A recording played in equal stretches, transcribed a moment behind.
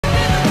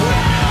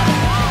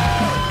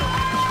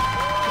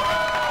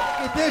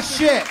this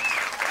shit.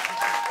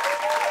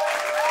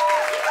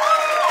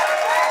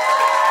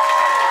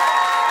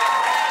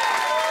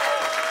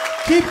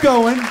 Keep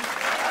going.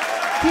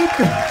 Keep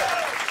going.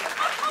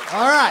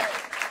 All right.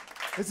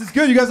 This is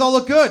good. You guys all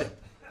look good.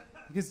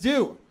 You guys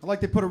do. I like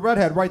they put a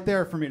redhead right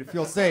there for me to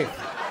feel safe.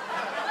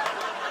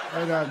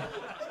 And,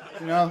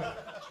 you know,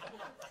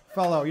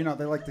 fellow, you know,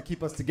 they like to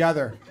keep us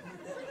together.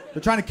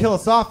 They're trying to kill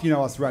us off, you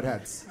know, us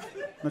redheads.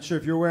 I'm not sure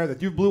if you're aware of that.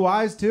 Do you have blue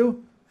eyes,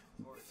 too?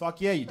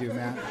 Fuck yeah, you do,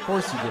 man. Of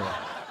course you do. I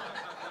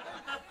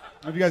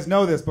don't know if you guys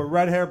know this, but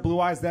red hair, blue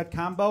eyes, that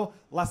combo,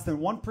 less than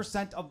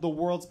 1% of the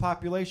world's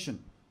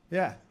population.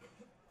 Yeah.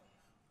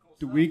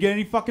 Do we get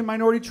any fucking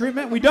minority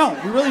treatment? We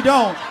don't. We really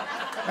don't.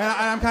 And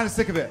I'm kind of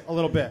sick of it a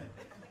little bit.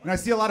 And I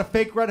see a lot of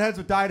fake redheads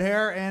with dyed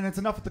hair, and it's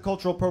enough with the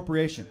cultural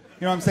appropriation.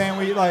 You know what I'm saying?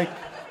 I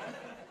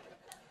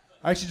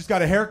actually just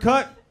got a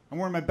haircut. I'm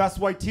wearing my best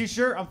white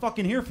t-shirt. I'm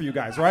fucking here for you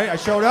guys, right? I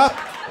showed up.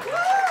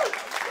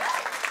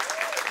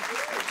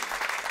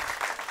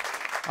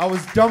 I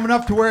was dumb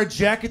enough to wear a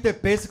jacket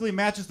that basically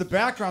matches the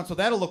background, so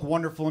that'll look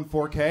wonderful in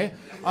 4K.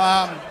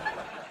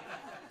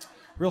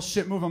 Real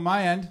shit move on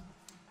my end.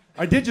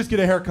 I did just get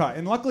a haircut,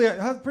 and luckily,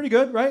 pretty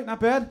good, right? Not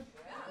bad?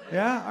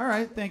 Yeah, all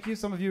right, thank you.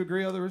 Some of you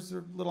agree, others are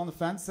a little on the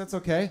fence. That's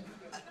okay.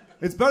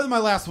 It's better than my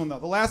last one, though.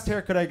 The last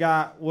haircut I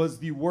got was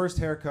the worst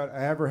haircut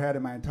I ever had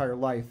in my entire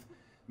life,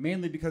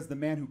 mainly because the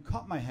man who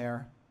cut my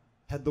hair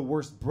had the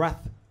worst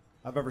breath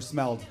I've ever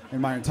smelled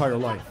in my entire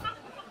life.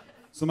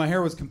 So my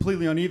hair was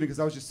completely uneven because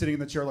I was just sitting in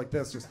the chair like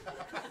this, just...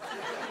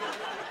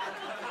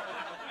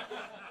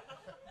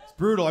 It's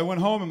brutal. I went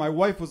home and my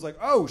wife was like,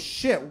 oh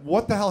shit,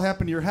 what the hell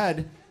happened to your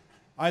head?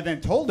 I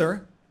then told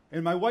her,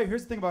 and my wife,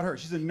 here's the thing about her,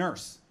 she's a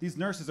nurse. These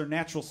nurses are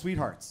natural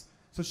sweethearts.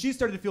 So she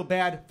started to feel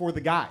bad for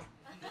the guy.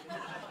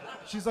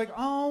 She's like,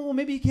 oh, well,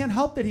 maybe he can't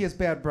help that he has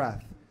bad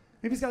breath.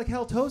 Maybe he's got like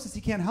halitosis,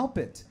 he can't help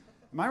it.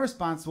 My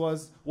response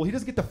was, well, he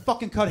doesn't get to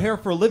fucking cut hair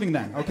for a living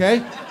then,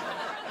 okay?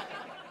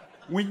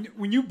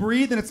 When you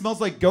breathe and it smells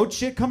like goat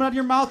shit coming out of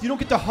your mouth, you don't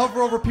get to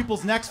hover over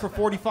people's necks for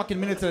 40 fucking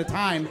minutes at a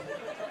time.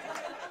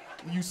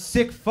 You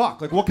sick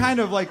fuck. Like, what kind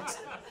of, like,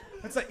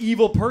 that's an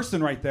evil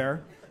person right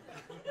there.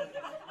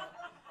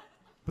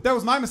 But that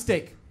was my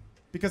mistake,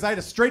 because I had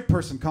a straight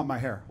person cut my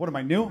hair. What am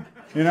I, new?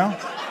 You know?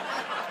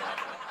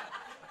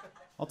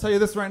 I'll tell you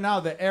this right now,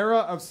 the era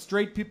of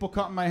straight people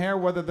cutting my hair,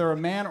 whether they're a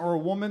man or a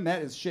woman,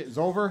 shit is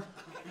over.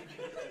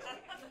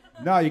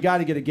 No, you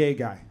gotta get a gay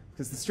guy.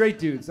 Because the straight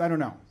dudes, I don't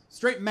know.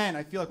 Straight men,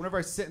 I feel like whenever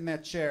I sit in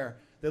that chair,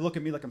 they look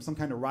at me like I'm some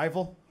kind of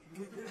rival.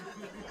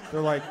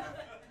 They're like,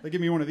 they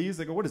give me one of these,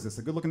 they go, what is this,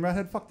 a good-looking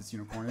redhead? Fuck this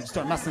unicorn. And just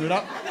start messing it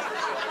up.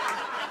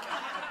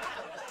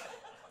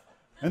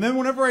 And then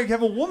whenever I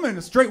have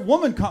a straight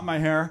woman cut my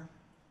hair,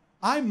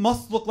 I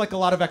must look like a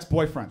lot of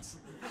ex-boyfriends.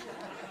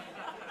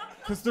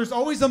 Because there's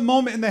always a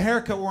moment in the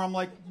haircut where I'm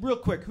like, real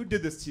quick, who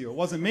did this to you? It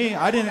wasn't me.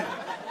 I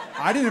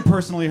didn't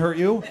personally hurt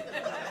you.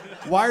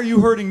 Why are you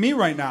hurting me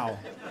right now?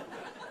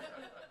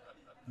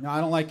 No, I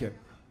don't like it.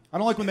 I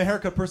don't like when the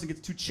haircut person gets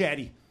too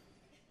chatty.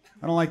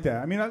 I don't like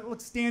that. I mean, I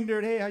look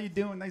standard, hey, how you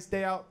doing? Nice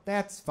day out.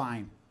 That's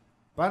fine.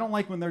 But I don't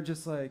like when they're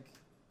just like,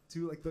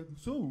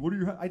 so what are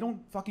you, I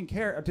don't fucking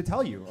care to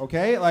tell you,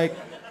 okay? Like,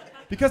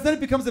 because then it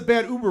becomes a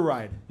bad Uber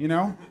ride, you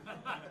know?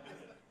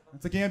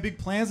 It's like, yeah, big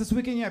plans this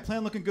weekend? Yeah, I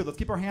plan looking good. Let's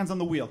keep our hands on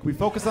the wheel. Can we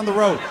focus on the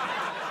road?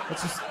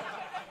 Let's just...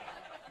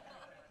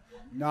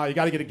 No, you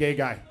gotta get a gay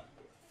guy.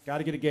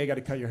 Gotta get a gay guy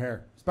to cut your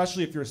hair.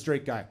 Especially if you're a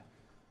straight guy.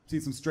 See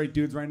some straight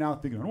dudes right now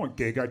thinking, I don't want a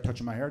gay guy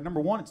touching my hair. Number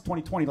one, it's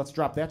 2020. Let's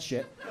drop that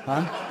shit.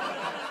 Huh?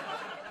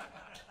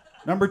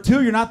 Number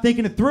two, you're not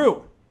thinking it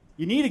through.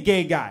 You need a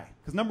gay guy.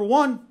 Because number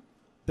one,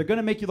 they're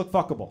gonna make you look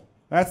fuckable.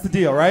 That's the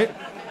deal, right?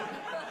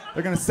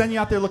 They're gonna send you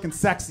out there looking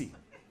sexy.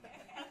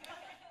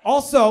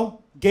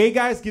 Also, gay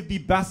guys give the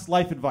best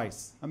life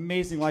advice.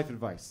 Amazing life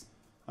advice.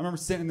 I remember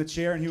sitting in the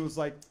chair and he was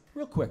like,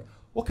 real quick,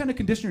 what kind of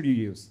conditioner do you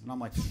use? And I'm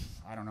like,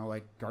 I don't know,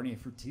 like Garnier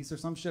Fructis or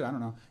some shit? I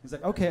don't know. He's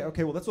like,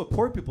 okay, well, that's what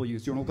poor people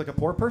use. Do you want to look like a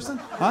poor person?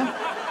 Huh?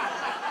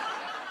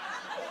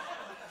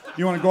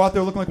 You want to go out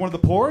there looking like one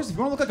of the poors? If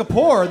you want to look like a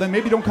poor, then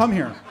maybe don't come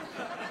here.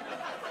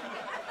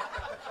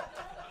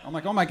 I'm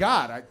like, oh my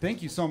God,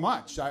 thank you so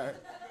much.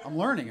 I'm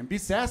learning. And be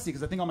sassy,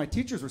 because I think all my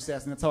teachers were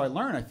sassy, and that's how I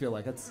learn, I feel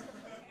like. That's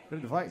good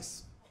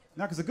advice.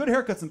 No, because a good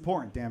haircut's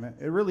important, damn it.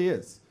 It really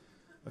is.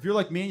 If you're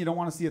like me and you don't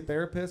want to see a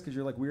therapist because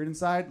you're like weird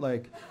inside,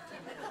 like,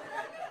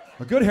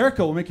 a good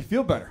haircut will make you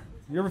feel better.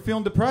 You ever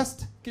feeling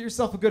depressed? Get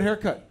yourself a good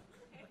haircut.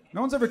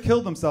 No one's ever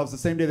killed themselves the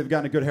same day they've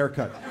gotten a good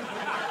haircut.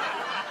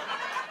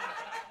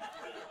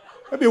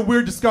 That'd be a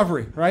weird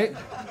discovery, right?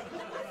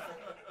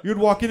 You'd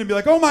walk in and be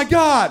like, oh my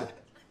God,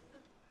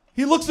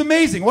 he looks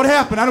amazing. What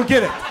happened? I don't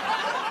get it.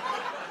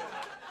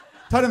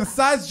 Tied in the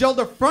sides, gelled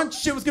up front.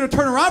 Shit was gonna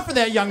turn around for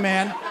that young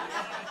man.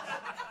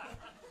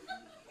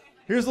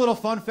 Here's a little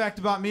fun fact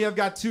about me. I've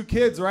got 2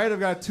 kids, right? I've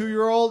got a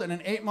 2-year-old and an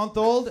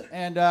 8-month-old,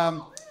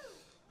 and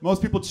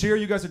most people cheer.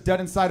 You guys are dead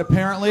inside,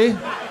 apparently.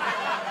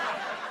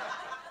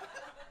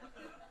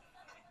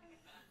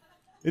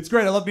 It's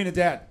great. I love being a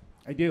dad.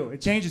 I do.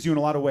 It changes you in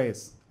a lot of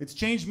ways. It's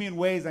changed me in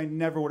ways I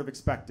never would have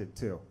expected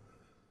to.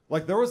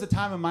 Like, there was a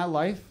time in my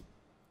life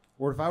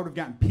where if I would have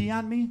gotten pee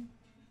on me,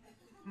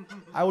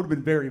 I would have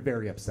been very,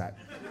 very upset.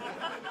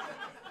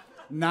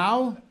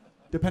 Now,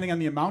 depending on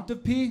the amount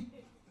of pee,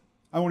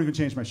 I won't even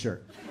change my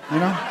shirt, you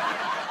know?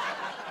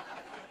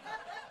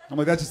 I'm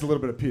like, that's just a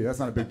little bit of pee. That's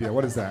not a big deal.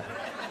 What is that?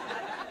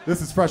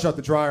 This is fresh out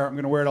the dryer. I'm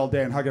going to wear it all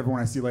day and hug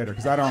everyone I see later,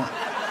 because I don't...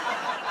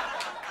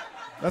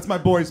 That's my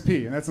boy's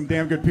pee, and that's some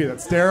damn good pee.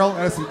 That's sterile, and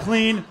that's some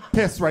clean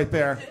piss right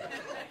there.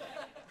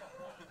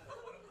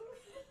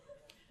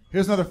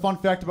 Here's another fun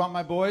fact about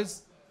my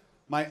boys.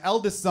 My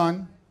eldest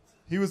son,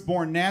 he was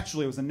born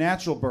naturally. It was a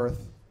natural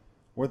birth,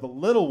 where the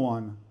little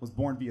one was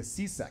born via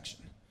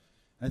C-section.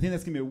 And I think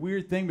that's going to be a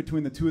weird thing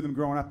between the two of them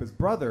growing up as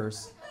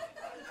brothers,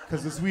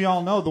 because as we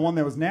all know, the one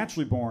that was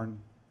naturally born,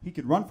 he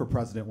could run for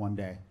president one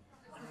day.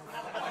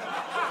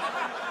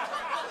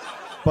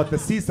 But the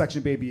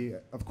C-section baby,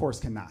 of course,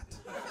 cannot.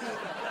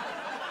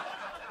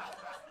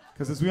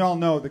 Because as we all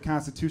know, the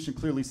Constitution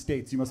clearly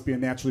states you must be a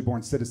naturally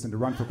born citizen to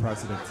run for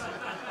president.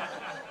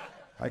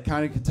 I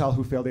kind of can tell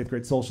who failed 8th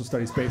grade social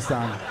studies based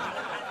on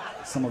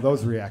some of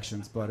those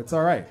reactions, but it's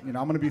all right. You know,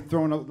 I'm going to be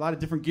throwing a lot of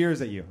different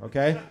gears at you,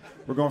 okay?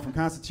 We're going from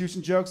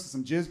Constitution jokes to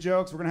some jizz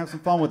jokes. We're going to have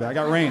some fun with it. I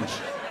got range.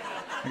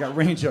 I got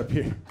range up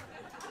here.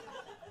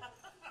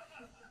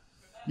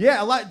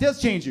 Yeah, a lot. It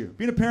does change you.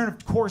 Being a parent,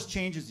 of course,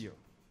 changes you.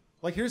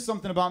 Like, here's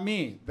something about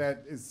me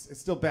that is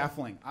still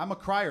baffling. I'm a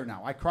crier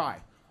now. I cry.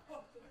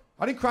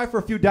 I didn't cry for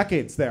a few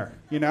decades there,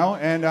 you know,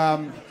 and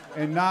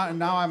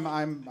now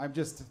I'm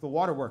just the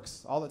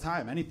waterworks all the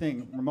time.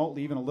 Anything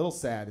remotely even a little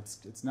sad,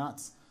 it's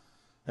nuts.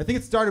 I think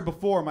it started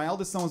before. My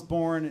eldest son was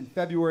born in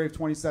February of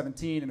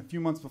 2017, and a few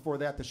months before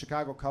that, the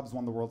Chicago Cubs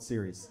won the World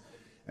Series,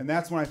 and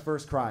that's when I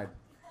first cried.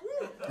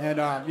 And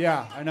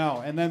yeah, I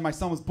know. And then my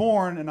son was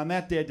born, and on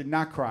that day I did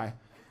not cry.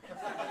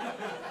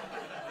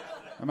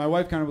 And my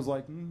wife kind of was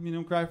like, you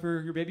don't cry for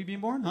your baby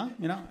being born, huh?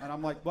 You know? And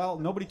I'm like, well,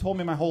 nobody told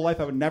me my whole life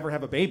I would never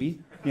have a baby,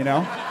 you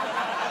know?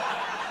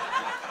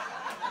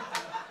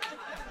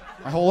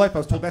 My whole life I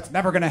was told that's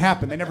never gonna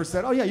happen. They never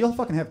said, oh yeah, you'll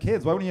fucking have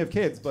kids. Why wouldn't you have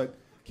kids? But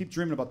keep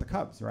dreaming about the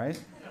Cubs,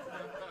 right?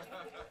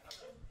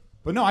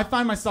 But no, I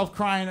find myself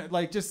crying,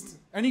 like just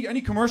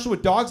any commercial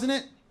with dogs in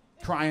it,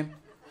 crying.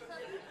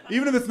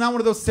 Even if it's not one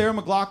of those Sarah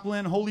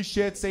McLachlan, holy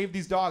shit, save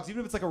these dogs.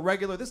 Even if it's like a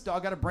regular, this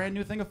dog got a brand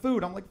new thing of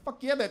food. I'm like,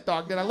 fuck yeah, that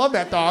dog did. I love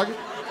that dog.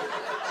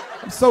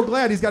 I'm so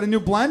glad he's got a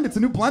new blend. It's a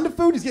new blend of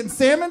food. He's getting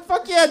salmon.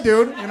 Fuck yeah,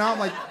 dude. You know, I'm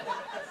like...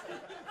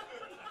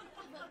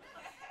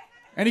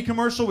 Any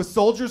commercial with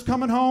soldiers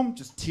coming home,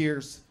 just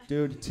tears,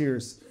 dude,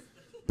 tears.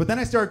 But then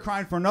I started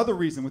crying for another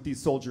reason with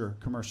these soldier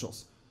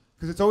commercials.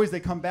 Because it's always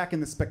they come back in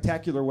this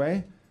spectacular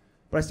way.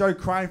 But I started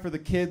crying for the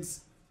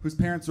kids whose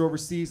parents are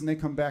overseas and they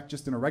come back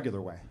just in a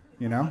regular way.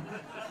 You know?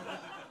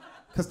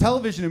 Because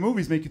television and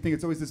movies make you think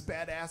it's always this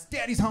badass,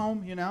 daddy's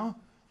home, you know?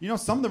 You know,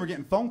 some of them are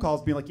getting phone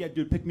calls being like, yeah,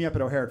 dude, pick me up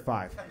at O'Hare at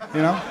 5,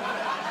 you know?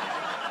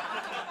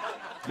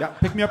 Yeah,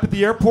 pick me up at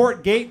the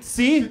airport, gate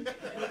C,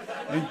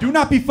 and do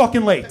not be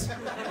fucking late.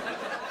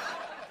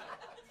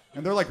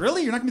 And they're like,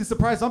 really? You're not going to be the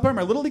surprise umpire in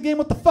my Little League game?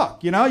 What the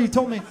fuck, you know? You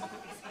told me.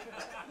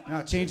 You know,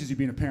 it changes you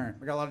being a parent.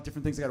 I got a lot of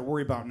different things I got to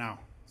worry about now,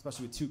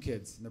 especially with 2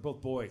 kids, and they're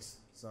both boys,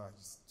 so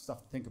just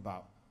stuff to think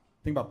about.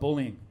 Think about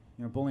bullying.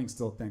 You know, bullying's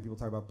still a thing. People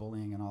talk about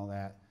bullying and all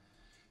that.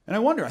 And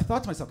I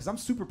thought to myself, because I'm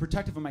super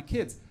protective of my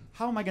kids,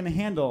 how am I going to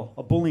handle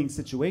a bullying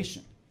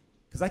situation?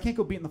 Because I can't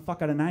go beating the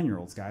fuck out of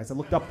 9-year-olds, guys. I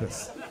looked up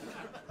this.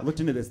 I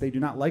looked into this. They do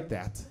not like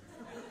that.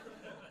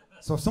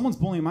 So if someone's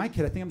bullying my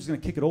kid, I think I'm just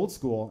going to kick it old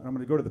school, and I'm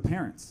going to go to the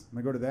parents.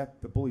 I'm going to go to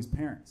the bully's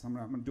parents. I'm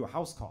going to do a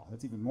house call.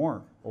 That's even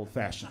more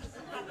old-fashioned.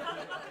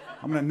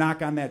 I'm going to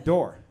knock on that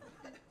door.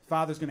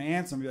 Father's going to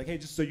answer and be like, hey,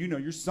 just so you know,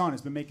 your son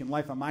has been making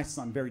life on my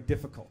son very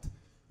difficult.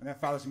 And that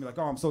father's gonna be like,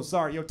 oh, I'm so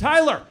sorry. Yo,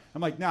 Tyler!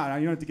 I'm like, no,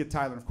 you don't have to get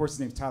Tyler. And of course his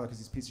name's Tyler because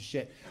he's a piece of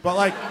shit. But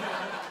like,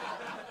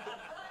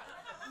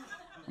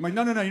 I'm like,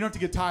 no, you don't have to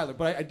get Tyler.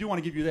 But I do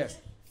want to give you this.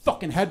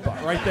 Fucking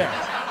headbutt right there.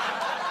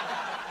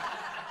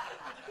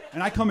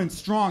 And I come in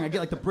strong. I get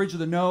like the bridge of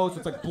the nose. So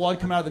it's like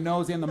blood coming out of the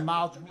nose and the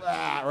mouth,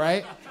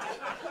 right?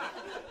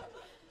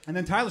 And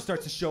then Tyler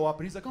starts to show up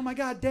and he's like, oh my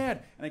God,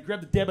 Dad. And I grab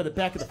the dad by the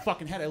back of the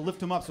fucking head. I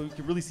lift him up so he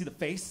can really see the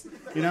face,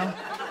 you know?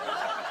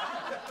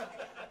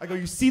 I go,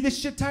 you see this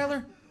shit,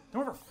 Tyler?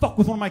 Don't ever fuck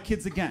with one of my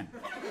kids again.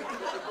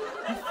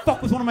 You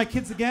fuck with one of my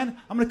kids again,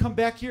 I'm gonna come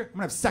back here, I'm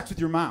gonna have sex with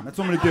your mom. That's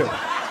what I'm gonna do.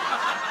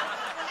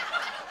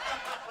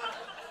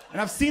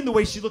 And I've seen the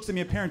way she looks at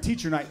me at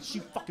parent-teacher night. She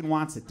fucking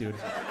wants it, dude.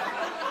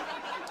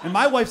 And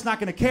my wife's not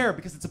gonna care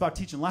because it's about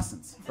teaching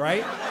lessons,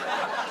 right?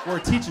 We're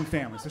a teaching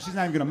family, so she's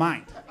not even gonna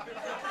mind.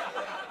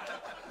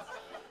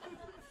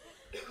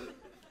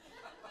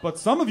 But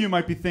some of you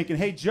might be thinking,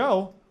 hey,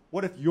 Joe,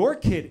 what if your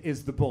kid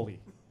is the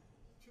bully?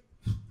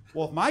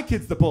 Well, if my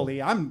kid's the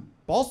bully, I'm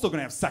also going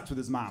to have sex with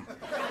his mom.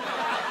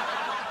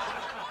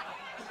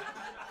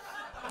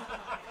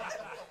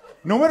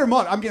 No matter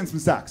what, I'm getting some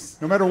sex.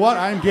 No matter what,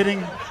 I'm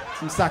getting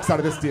some sex out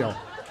of this deal.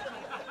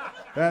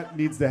 That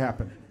needs to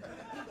happen.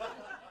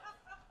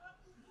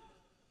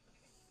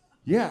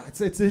 Yeah, it's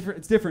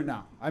different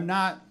now.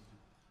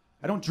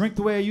 I don't drink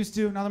the way I used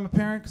to now that I'm a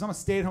parent because I'm a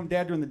stay-at-home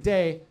dad during the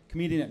day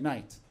comedian at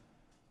night.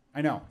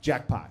 I know,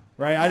 jackpot,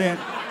 right? I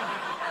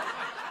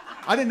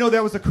didn't know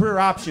that was a career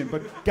option,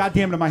 but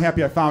goddamn it, am I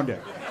happy I found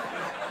it.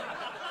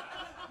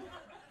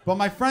 But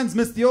my friends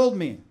missed the old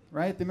me,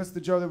 right? They missed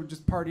the Joe that would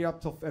just party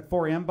up till at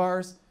 4 a.m.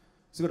 bars.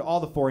 So go to all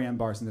the 4 a.m.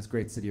 bars in this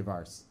great city of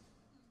ours.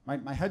 My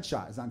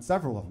headshot is on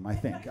several of them, I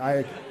think.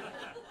 I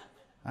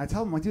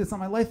tell them, like, dude, it's not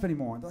my life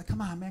anymore. And they're like,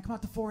 come on, man, come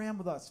out to 4 a.m.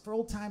 with us for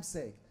old time's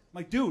sake. I'm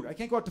like, dude, I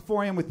can't go out to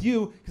 4 a.m. with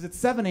you because it's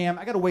 7 a.m.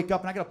 I got to wake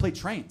up and I got to play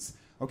trains,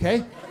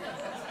 okay?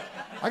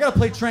 I got to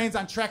play trains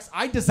on tracks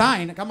I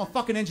design. Like, I'm a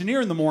fucking engineer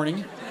in the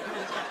morning.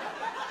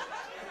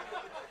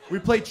 We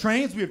play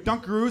trains, we have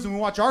Dunkaroos, and we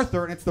watch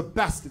Arthur, and it's the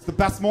best. It's the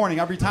best morning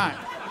every time.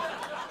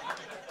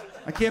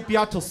 I can't be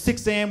out till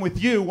 6 a.m.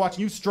 with you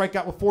watching you strike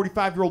out with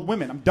 45-year-old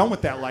women. I'm done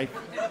with that life.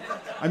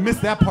 I miss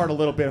that part a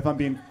little bit, if I'm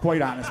being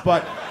quite honest.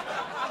 But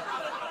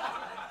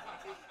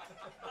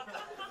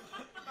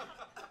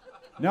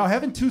no,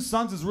 having 2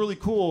 sons is really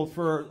cool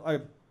for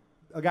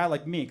a guy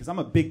like me, because I'm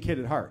a big kid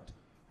at heart.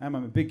 I'm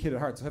a big kid at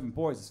heart, so having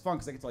boys is fun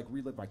because I get to like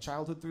relive my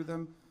childhood through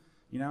them,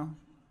 you know?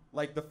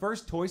 Like the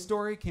first Toy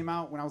Story came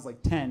out when I was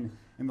like 10,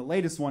 and the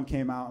latest one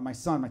came out, and my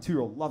son, my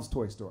 2-year-old, loves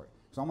Toy Story.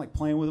 So I'm like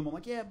playing with him. I'm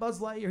like, yeah, Buzz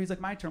Lightyear. He's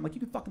like, my turn. I'm like, you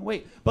can fucking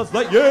wait. Buzz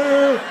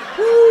Lightyear!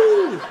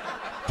 Woo!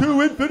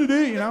 To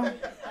infinity, you know?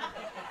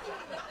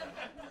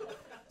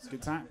 It's a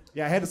good time.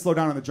 Yeah, I had to slow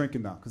down on the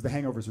drinking though, because the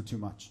hangovers were too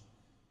much.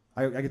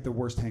 I get the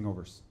worst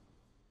hangovers.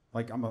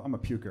 Like I'm a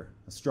puker,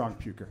 a strong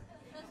puker.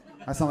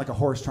 I sound like a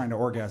horse trying to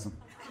orgasm.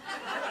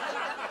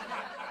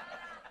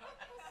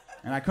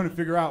 And I couldn't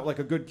figure out like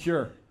a good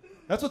cure.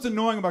 That's what's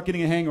annoying about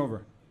getting a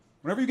hangover.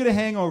 Whenever you get a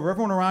hangover,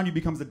 everyone around you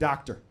becomes a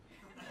doctor.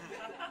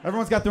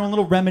 Everyone's got their own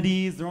little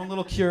remedies, their own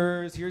little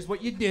cures. Here's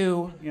what you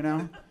do, you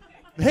know?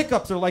 The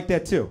hiccups are like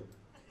that too.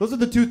 Those are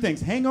the 2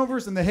 things,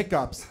 hangovers and the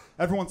hiccups.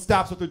 Everyone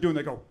stops what they're doing.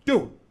 They go,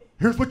 dude,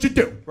 here's what you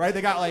do, right?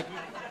 They got like,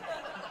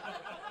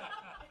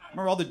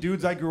 remember all the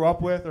dudes I grew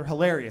up with? They're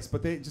hilarious,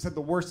 but they just had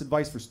the worst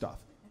advice for stuff.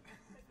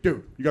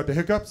 Dude, you got the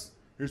hiccups?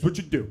 Here's what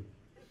you do.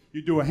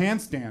 You do a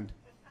handstand.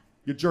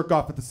 You jerk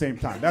off at the same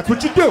time. That's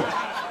what you do.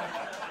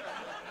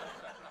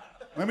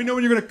 Let me know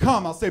when you're gonna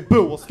come. I'll say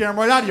boo. We'll scare them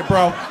right out of you,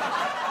 bro.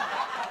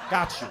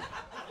 Got you.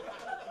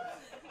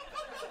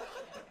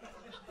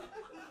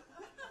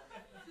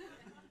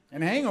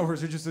 And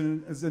hangovers are just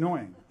as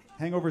annoying.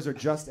 Hangovers are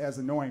just as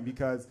annoying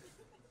because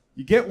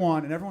you get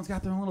one and everyone's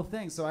got their own little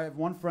thing. So I have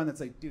one friend that's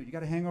like, dude, you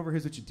got a hangover?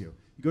 Here's what you do.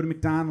 You go to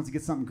McDonald's, you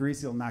get something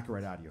greasy, it'll knock it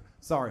right out of you.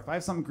 Sorry, if I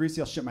have something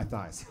greasy, I'll shit my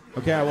thighs.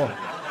 Okay, I will.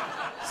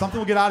 Something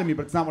will get out of me,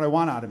 but it's not what I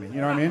want out of me.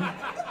 You know what I mean?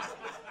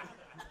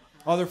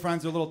 Other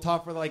friends are a little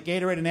tougher. They're like,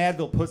 Gatorade and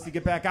Advil, pussy,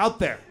 get back out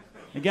there.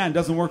 Again,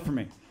 doesn't work for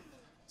me.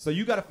 So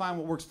you got to find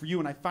what works for you.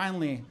 And I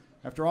finally,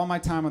 after all my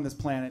time on this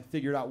planet,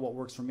 figured out what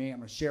works for me. I'm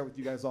going to share it with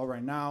you guys all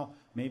right now.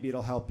 Maybe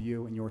it'll help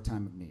you in your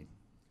time of need.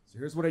 So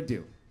here's what I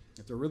do.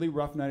 After a really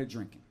rough night of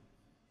drinking,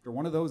 after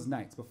one of those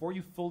nights, before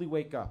you fully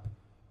wake up,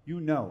 you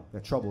know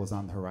that trouble is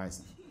on the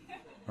horizon.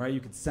 Right? You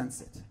can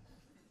sense it.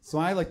 So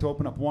I like to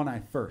open up one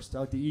eye first. I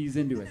like to ease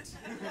into it.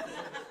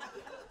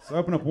 So I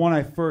open up one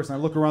eye first, and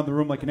I look around the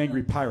room like an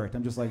angry pirate.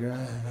 I'm just like,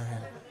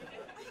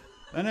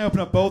 Then I open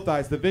up both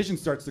eyes. The vision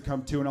starts to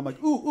come to, and I'm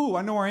like, ooh,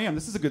 I know where I am.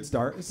 This is a good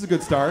start. This is a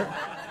good start.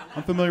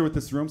 I'm familiar with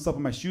this room. Still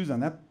put my shoes on.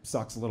 That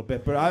sucks a little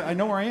bit, but I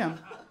know where I am.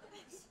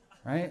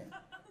 Right?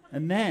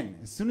 And then,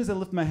 as soon as I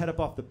lift my head up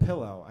off the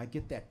pillow, I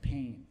get that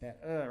pain, that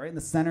right in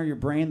the center of your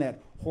brain,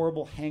 that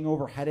horrible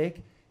hangover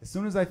headache. As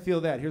soon as I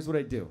feel that, here's what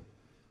I do.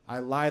 I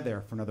lie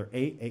there for another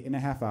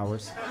 8.5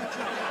 hours.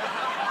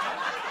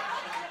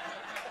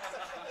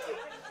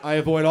 I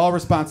avoid all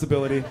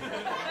responsibility.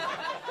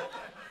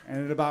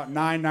 And at about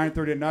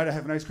 9:30 at night, I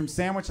have an ice cream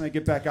sandwich, and I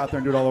get back out there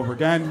and do it all over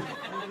again.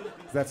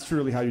 That's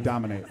truly how you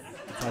dominate.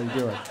 That's how you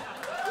do it.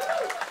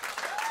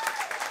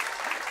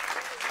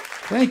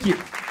 Thank you.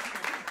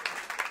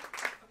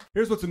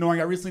 Here's what's annoying.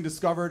 I recently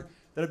discovered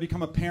that I've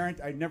become a parent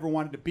I never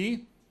wanted to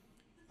be.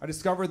 I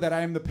discovered that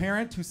I am the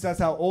parent who says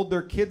how old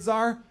their kids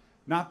are,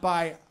 not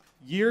by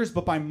years,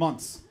 but by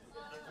months.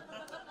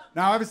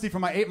 Now, obviously, for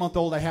my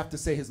 8-month-old, I have to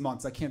say his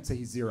months. I can't say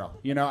he's 0.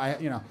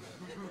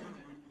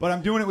 But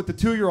I'm doing it with the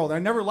 2-year-old. I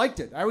never liked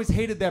it. I always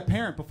hated that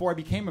parent before I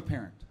became a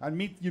parent.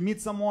 You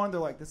meet someone, they're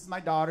like, this is my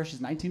daughter,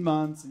 she's 19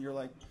 months, and you're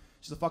like,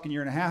 she's a fucking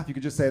 1.5 years. You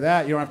could just say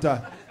that. You don't have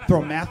to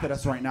throw math at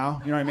us right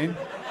now. You know what I mean?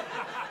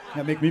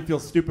 That make me feel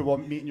stupid while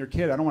meeting your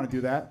kid. I don't want to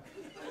do that.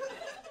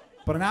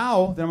 But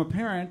now that I'm a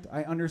parent,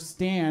 I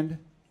understand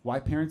why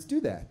parents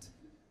do that.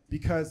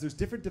 Because there's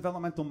different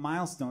developmental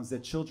milestones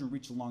that children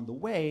reach along the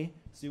way,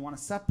 so you want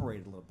to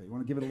separate it a little bit. You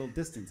want to give it a little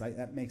distance.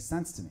 That makes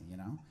sense to me, you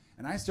know?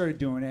 And I started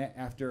doing it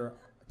after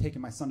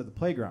taking my son to the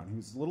playground. He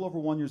was a little over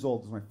 1 year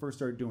old when I first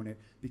started doing it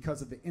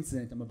because of the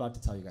incident I'm about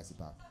to tell you guys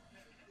about.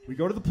 We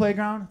go to the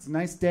playground. It's a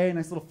nice day,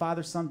 nice little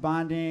father-son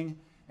bonding,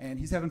 and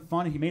he's having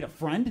fun, and he made a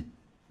friend,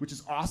 which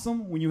is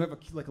awesome. When you have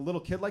a little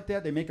kid like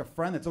that, they make a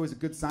friend. That's always a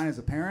good sign as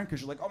a parent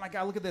because you're like, oh my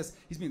God, look at this.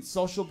 He's being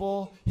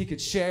sociable. He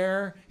could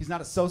share. He's not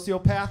a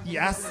sociopath.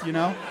 Yes, you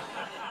know?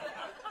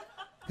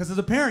 Because as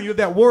a parent, you have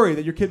that worry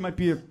that your kid might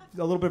be a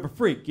little bit of a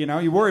freak, you know?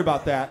 You worry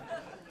about that.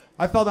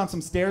 I fell down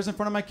some stairs in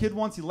front of my kid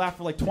once. He laughed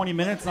for like 20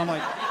 minutes, and I'm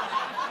like,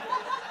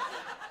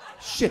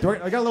 shit,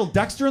 I got a little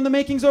Dexter in the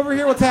makings over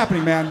here? What's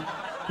happening, man?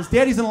 Because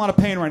daddy's in a lot of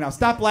pain right now.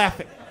 Stop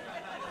laughing.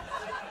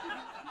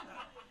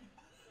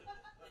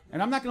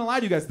 And I'm not going to lie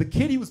to you guys. The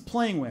kid he was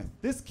playing with,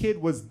 this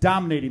kid was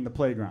dominating the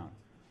playground.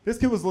 This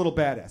kid was a little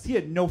badass. He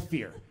had no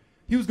fear.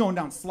 He was going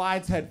down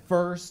slides head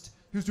first.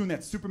 He was doing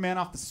that Superman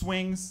off the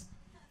swings.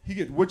 He'd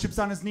get wood chips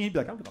on his knee. He'd be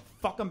like, I'm going to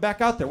fuck him back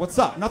out there. What's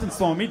up? Nothing's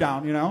slowing me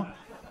down, you know?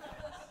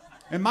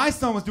 And my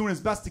son was doing his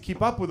best to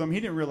keep up with him.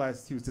 He didn't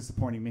realize he was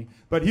disappointing me.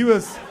 But he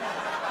was...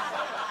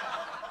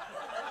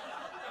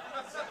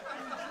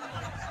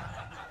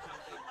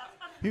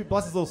 He,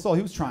 bless his little soul,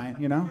 he was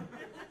trying, you know?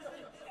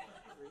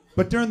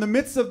 But during the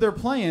midst of their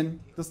playing,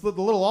 the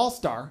little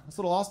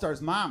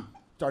all-star's mom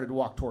started to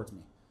walk towards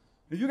me.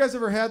 Have you guys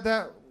ever had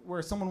that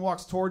where someone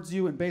walks towards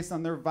you and based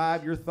on their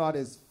vibe, your thought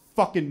is,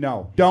 fucking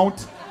no,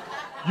 don't.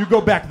 You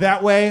go back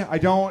that way.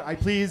 I'm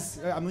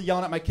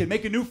yelling at my kid,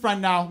 make a new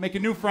friend now, make a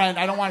new friend.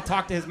 I don't want to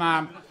talk to his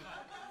mom.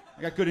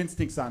 I got good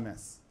instincts on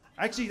this.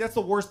 Actually, that's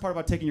the worst part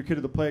about taking your kid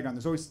to the playground.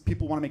 There's always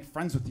people who want to make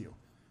friends with you.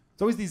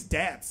 There's always these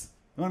dads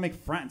who want to make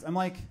friends. I'm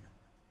like,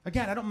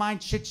 again, I don't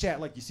mind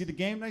chit-chat. Like, you see the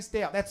game? Nice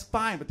day out. That's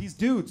fine. But these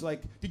dudes,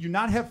 like, did you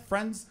not have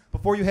friends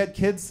before you had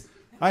kids?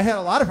 I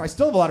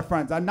still have a lot of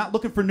friends. I'm not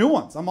looking for new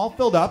ones. I'm all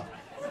filled up.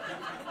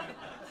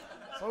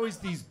 It's always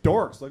these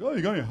dorks. Like, oh,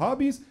 you got any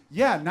hobbies?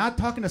 Yeah, not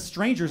talking to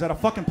strangers at a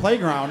fucking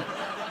playground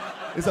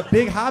is a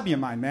big hobby of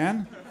mine,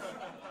 man.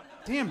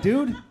 Damn,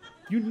 dude.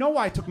 You know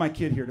why I took my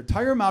kid here. To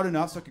tire him out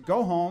enough so I could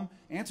go home,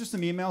 answer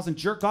some emails, and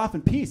jerk off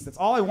in peace. That's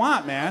all I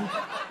want, man.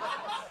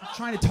 I'm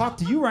trying to talk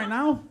to you right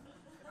now.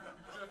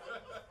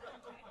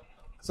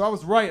 So I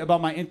was right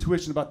about my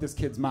intuition about this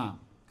kid's mom.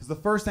 Because the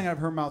first thing out of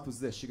her mouth was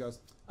this. She goes,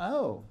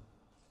 oh,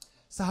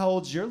 so how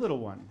old's your little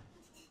one?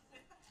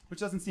 Which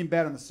doesn't seem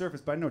bad on the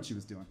surface, but I know what she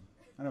was doing.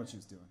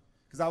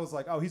 Because I was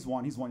like, oh, he's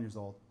 1 years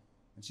old.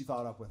 And she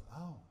followed up with,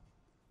 oh,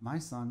 my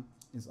son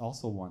is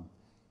also 1.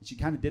 And she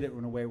kind of did it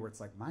in a way where it's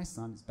like, my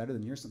son is better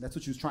than your son. That's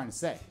what she was trying to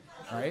say,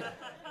 right?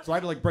 So I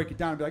had to like break it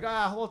down and be like,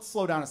 let's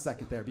slow down a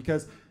second there.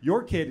 Because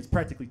your kid is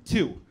practically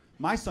 2.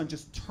 My son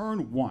just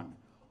turned 1.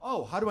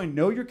 Oh, how do I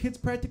know your kid's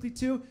practically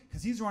 2?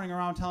 Because he's running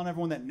around telling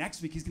everyone that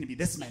next week he's going to be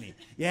this many.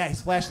 Yeah,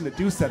 he's flashing the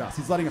deuce at us.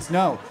 He's letting us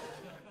know.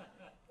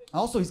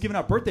 Also, he's giving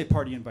out birthday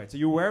party invites. Are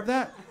you aware of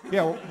that?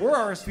 Yeah, we're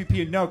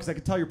RSVP and no, because I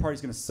can tell your party's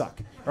going to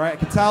suck. All right, I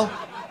can tell.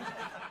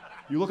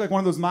 You look like one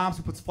of those moms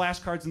who puts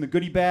flashcards in the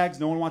goodie bags.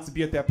 No one wants to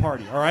be at that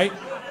party, all right?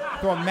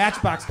 Throw a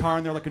Matchbox car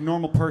in there like a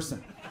normal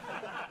person.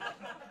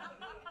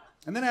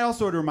 And then I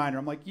also had a reminder.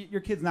 I'm like,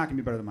 your kid's not going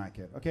to be better than my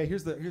kid. Okay,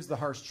 here's the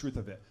harsh truth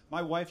of it.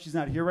 My wife, she's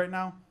not here right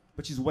now,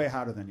 but she's way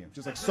hotter than you.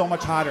 Just like so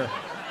much hotter.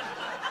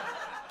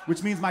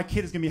 Which means my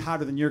kid is going to be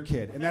hotter than your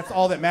kid. And that's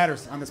all that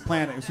matters on this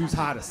planet is who's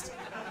hottest.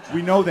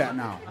 We know that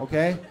now,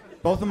 okay?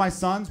 Both of my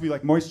sons, we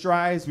like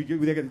moisturize,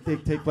 they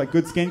take like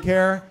good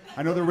skincare.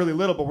 I know they're really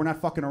little, but we're not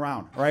fucking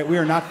around, all right? We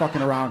are not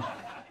fucking around.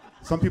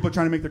 Some people are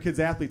trying to make their kids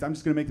athletes. I'm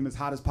just going to make them as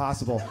hot as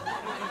possible.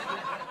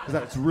 Because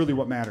that's really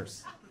what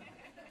matters.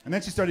 And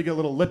then she started to get a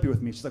little lippy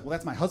with me. She's like, well,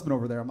 that's my husband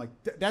over there. I'm like,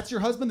 that's your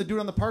husband, the dude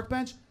on the park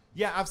bench?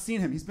 Yeah, I've seen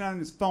him. He's been on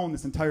his phone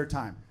this entire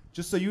time.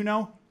 Just so you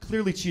know,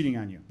 clearly cheating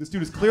on you. This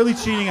dude is clearly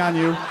cheating on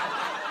you.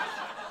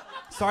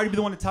 Sorry to be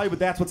the one to tell you, but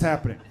that's what's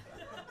happening.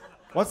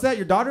 What's that?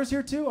 Your daughter's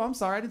here too? Oh, I'm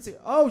sorry, I didn't see.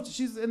 Oh,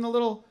 she's in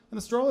the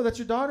stroller. That's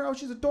your daughter? Oh,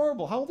 she's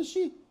adorable. How old is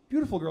she?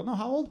 Beautiful girl. No,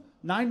 how old?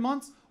 9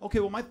 months?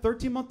 Okay, well, my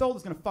 13-month-old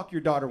is going to fuck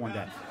your daughter one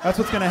day. That's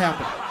what's going to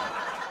happen.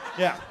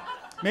 Yeah.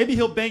 Maybe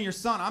he'll bang your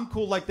son. I'm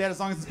cool like that as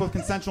long as it's both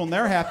consensual and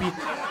they're happy.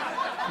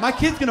 My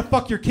kid's going to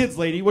fuck your kids,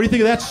 lady. What do you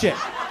think of that shit?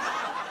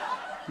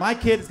 My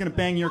kid is going to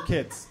bang your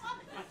kids.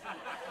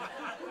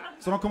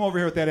 So don't come over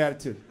here with that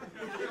attitude.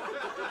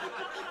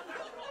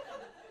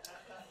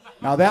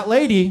 Now, that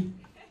lady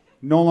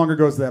no longer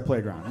goes to that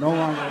playground. No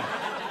longer.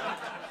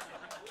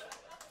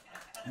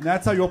 And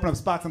that's how you open up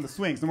spots on the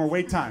swings. No more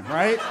wait time,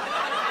 right?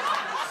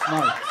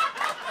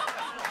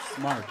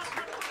 Smart.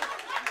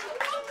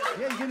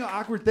 Yeah, you get into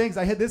awkward things.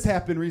 I had this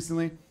happen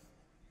recently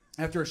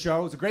after a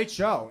show. It was a great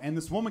show. And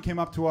this woman came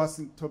up to us,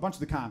 and to a bunch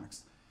of the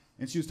comics.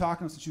 And she was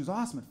talking to us, and she was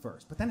awesome at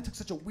first. But then it took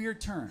such a weird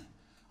turn.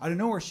 Out of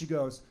nowhere, she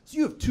goes, so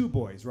you have 2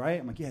 boys, right?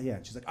 I'm like, yeah.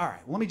 And she's like, all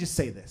right, well, let me just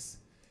say this.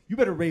 You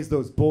better raise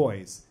those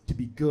boys to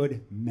be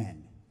good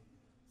men.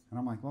 And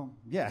I'm like, well,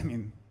 yeah, I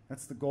mean,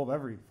 that's the goal of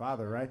every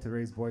father, right? To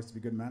raise boys to be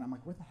good men. I'm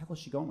like, where the hell is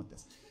she going with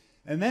this?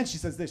 And then she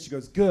says this. She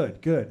goes,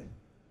 good.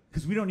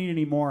 Because we don't need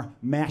any more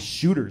mass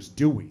shooters,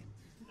 do we?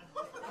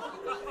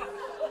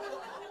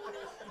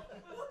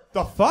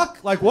 The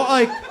fuck? Like,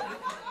 what?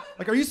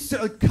 Like, are you...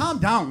 Like, calm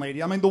down,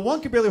 lady. I mean, the one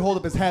can barely hold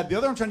up his head. The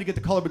other, I'm trying to get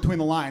the color between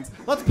the lines.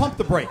 Let's pump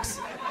the brakes.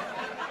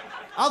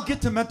 I'll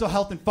get to mental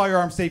health and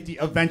firearm safety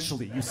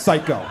eventually, you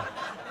psycho.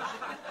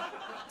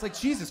 It's like,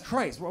 Jesus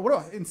Christ,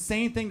 what an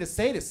insane thing to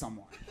say to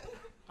someone.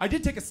 I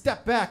did take a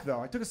step back,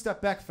 though. I took a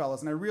step back,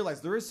 fellas, and I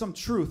realized there is some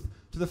truth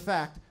to the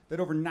fact that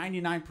over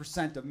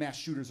 99% of mass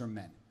shooters are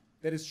men.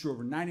 That is true.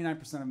 Over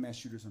 99% of mass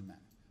shooters are men.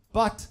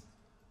 But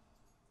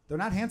they're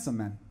not handsome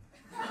men.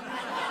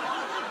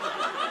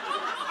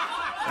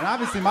 And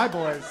obviously my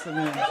boys, I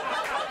mean.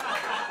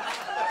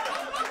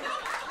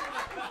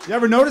 You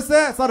ever notice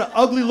that? It's a lot of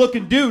ugly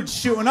looking dudes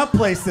shooting up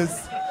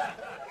places.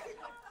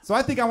 So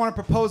I think I want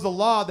to propose a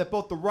law that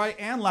both the right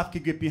and left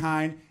could get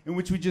behind, in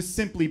which we just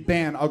simply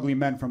ban ugly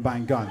men from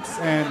buying guns.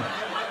 And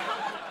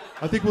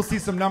I think we'll see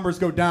some numbers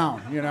go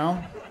down, you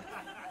know?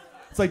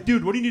 It's like,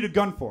 dude, what do you need a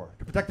gun for?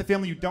 To protect the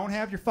family you don't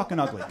have? You're fucking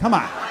ugly. Come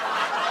on.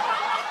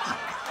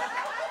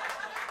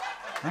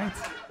 Right?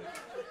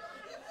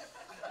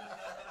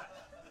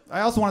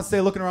 I also want to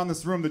say, looking around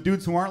this room, the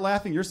dudes who aren't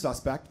laughing, you're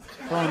suspect.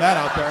 Throwing that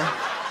out there.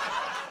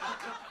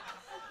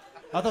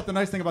 I thought the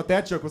nice thing about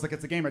that joke was like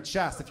it's a game of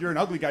chess. If you're an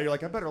ugly guy, you're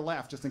like, I better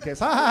laugh just in case.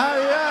 Ha ha ha,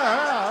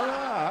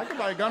 yeah, I can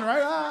buy a gun,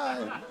 right?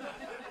 Ah.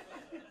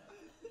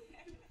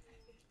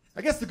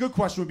 I guess the good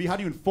question would be, how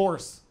do you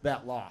enforce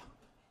that law?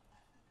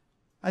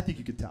 I think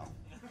you could tell.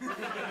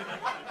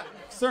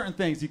 Certain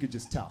things you could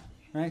just tell,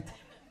 right?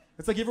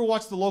 It's like, you ever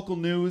watch the local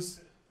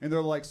news and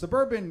they're like,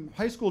 suburban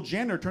high school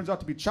janitor turns out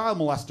to be child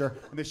molester,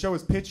 and they show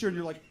his picture and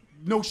you're like,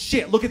 no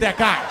shit, look at that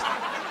guy.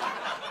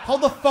 How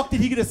the fuck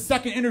did he get a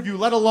second interview,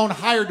 let alone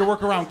hired to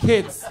work around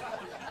kids?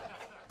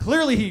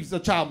 Clearly he's a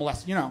child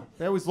molester, you know.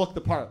 They always look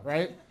the part,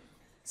 right?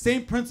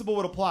 Same principle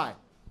would apply.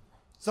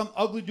 Some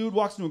ugly dude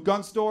walks into a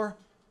gun store,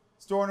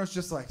 store owner's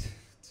just like,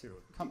 dude,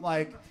 come,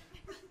 like,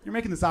 you're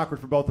making this awkward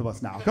for both of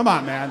us now. Come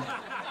on, man.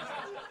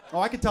 Oh,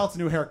 I can tell it's a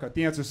new haircut.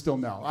 The answer's still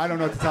no. I don't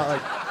know what to tell,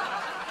 like,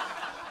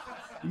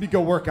 you need to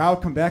go work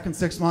out, come back in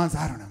 6 months.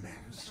 I don't know, man.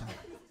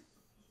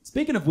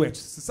 Speaking of which,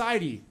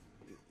 society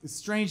is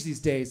strange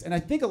these days, and I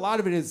think a lot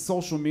of it is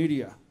social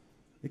media.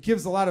 It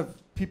gives a lot of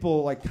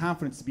people like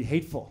confidence to be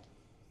hateful.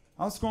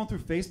 I was scrolling through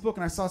Facebook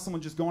and I saw someone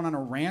just going on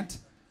a rant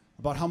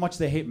about how much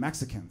they hate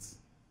Mexicans.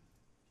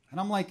 And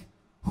I'm like,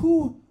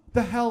 who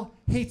the hell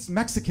hates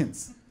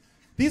Mexicans?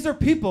 These are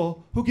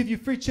people who give you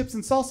free chips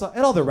and salsa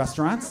at all their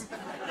restaurants.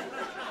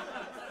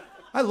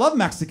 I love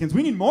Mexicans.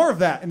 We need more of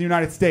that in the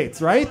United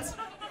States, right?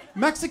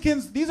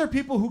 Mexicans, these are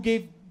people who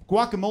gave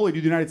guacamole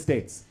to the United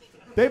States.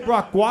 They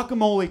brought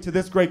guacamole to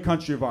this great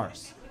country of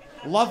ours.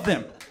 Love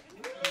them.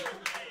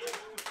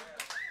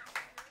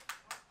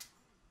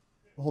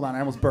 Hold on, I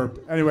almost burped.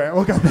 Anyway, I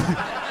woke up.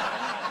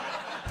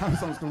 I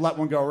was almost gonna let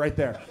one go right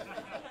there.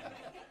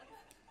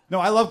 No,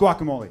 I love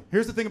guacamole.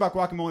 Here's the thing about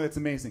guacamole that's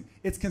amazing.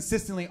 It's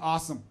consistently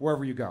awesome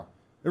wherever you go.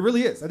 It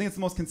really is. I think it's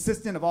the most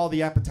consistent of all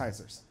the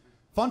appetizers.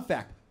 Fun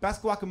fact,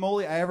 best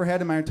guacamole I ever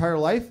had in my entire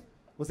life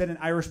was at an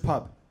Irish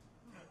pub.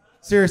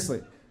 Seriously.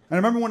 And I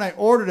remember when I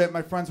ordered it,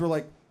 my friends were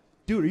like,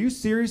 dude, are you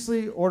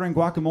seriously ordering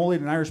guacamole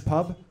at an Irish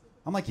pub?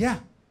 I'm like, yeah.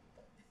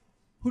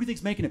 Who do you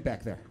think's making it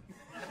back there?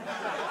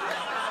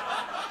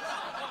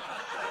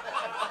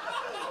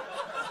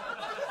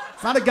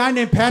 It's not a guy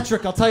named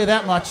Patrick, I'll tell you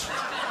that much.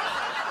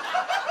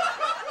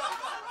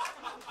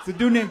 It's a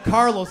dude named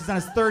Carlos. He's on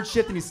his third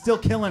shift and he's still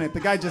killing it.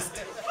 The guy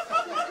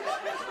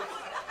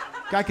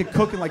could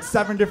cook in like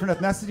 7 different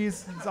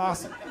ethnicities. It's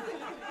awesome.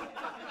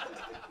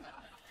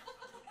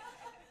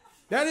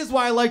 That is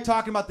why I like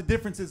talking about the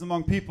differences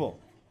among people.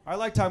 I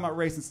like talking about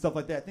race and stuff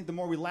like that. I think the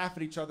more we laugh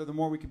at each other, the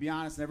more we can be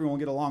honest and everyone will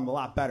get along a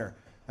lot better.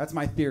 That's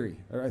my theory.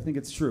 I think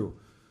it's true.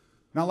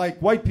 Now, like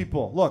white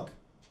people, look,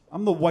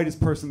 I'm the whitest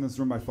person in this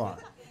room by far.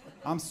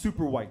 I'm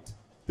super white.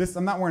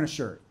 I'm not wearing a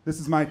shirt. This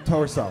is my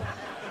torso.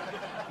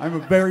 I'm a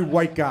very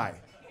white guy.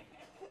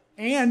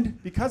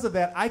 And because of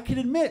that, I can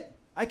admit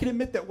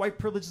that white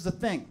privilege is a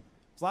thing.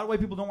 A lot of white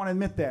people don't want to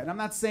admit that. And I'm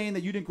not saying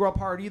that you didn't grow up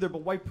hard either,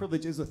 but white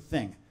privilege is a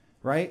thing,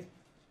 right?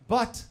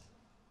 But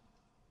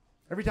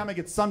every time I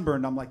get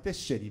sunburned, I'm like, this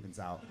shit evens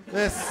out.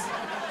 This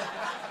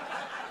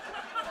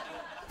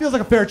feels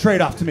like a fair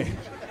trade-off to me.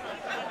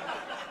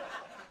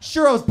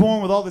 Sure, I was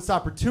born with all this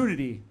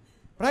opportunity,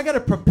 but I got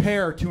to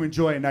prepare to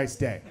enjoy a nice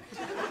day.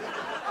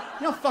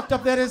 You know how fucked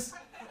up that is?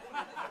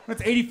 When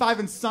it's 85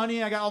 and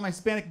sunny, I got all my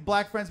Hispanic and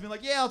black friends being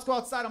like, yeah, let's go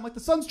outside. I'm like, the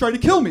sun's trying to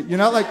kill me, you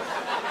know? Like,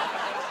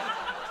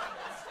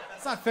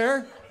 it's not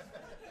fair.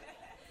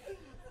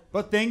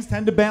 But things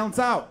tend to balance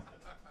out.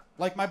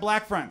 Like my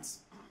black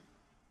friends.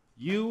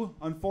 You,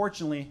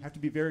 unfortunately, have to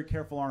be very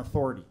careful on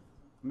authority.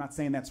 I'm not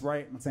saying that's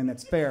right. I'm not saying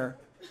that's fair.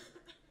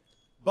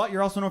 But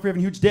you're also known for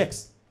having huge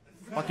dicks.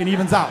 Fucking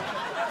evens out.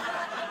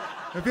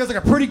 It feels like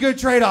a pretty good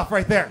trade-off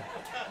right there.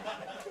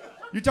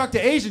 You talk to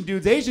Asian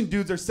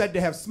dudes are said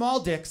to have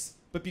small dicks,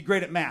 but be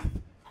great at math.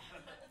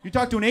 You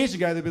talk to an Asian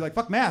guy, they'll be like,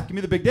 fuck math, give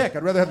me the big dick.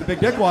 I'd rather have the big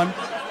dick one.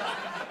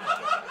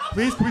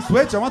 Please, can we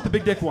switch? I want the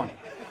big dick one.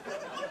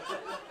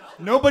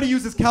 Nobody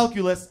uses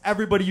calculus,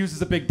 everybody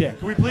uses a big dick.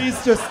 Can we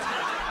please just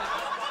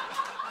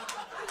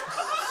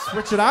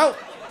switch it out?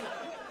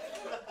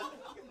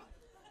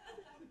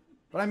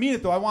 But I mean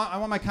it though, I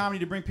want my comedy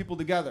to bring people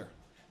together.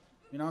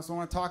 You know, so I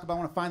want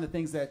to find the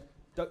things that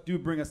do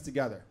bring us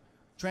together.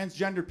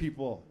 Transgender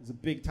people is a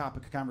big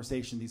topic of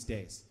conversation these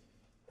days,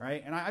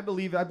 right? And I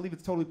believe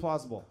it's totally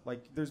plausible.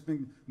 Like, there's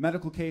been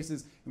medical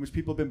cases in which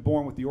people have been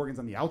born with the organs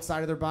on the outside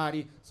of their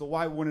body, so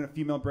why wouldn't a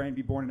female brain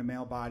be born in a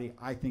male body?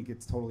 I think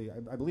it's totally,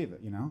 I believe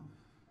it, you know?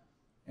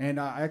 And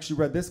I actually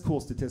read this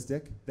cool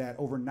statistic that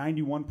over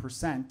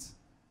 91%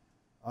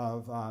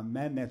 of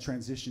men that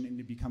transition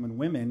into becoming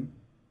women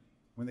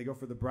when they go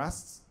for the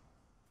breasts,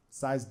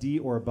 size D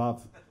or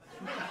above.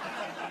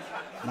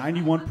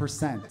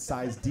 91%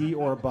 size D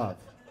or above.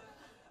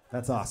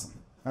 That's awesome.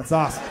 That's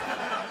awesome.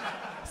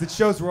 'Cause it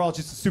shows we're all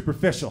just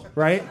superficial,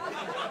 right?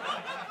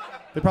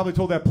 They probably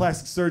told that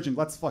plastic surgeon,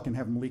 let's fucking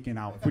have him leaking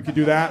out. If we could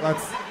do that,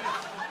 let's...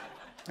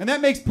 And that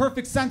makes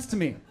perfect sense to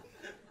me.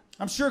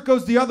 I'm sure it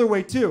goes the other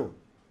way too.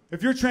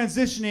 If you're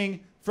transitioning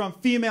from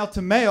female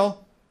to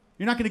male,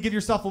 you're not gonna give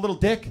yourself a little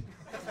dick.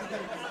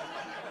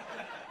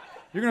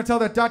 You're gonna tell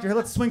that doctor, hey,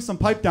 let's swing some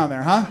pipe down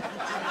there, huh?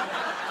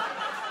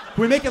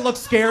 Can we make it look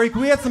scary?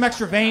 Can we add some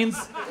extra veins?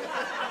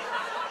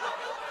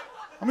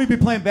 I'm gonna be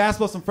playing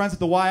basketball with some friends at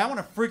the Y. I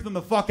wanna freak them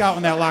the fuck out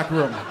in that locker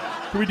room.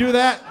 Can we do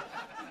that?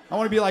 I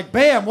wanna be like,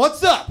 bam,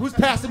 what's up? Who's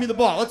passing me the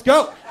ball? Let's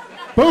go.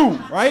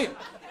 Boom, right?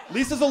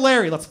 Lisa's a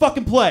Larry, let's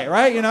fucking play,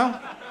 right? You know?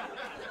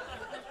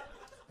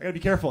 I gotta be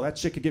careful, that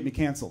shit could get me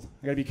canceled.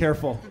 I gotta be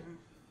careful.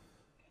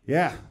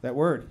 Yeah, that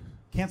word,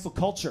 cancel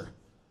culture.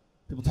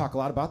 People talk a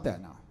lot about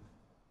that now.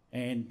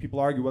 And people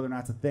argue whether or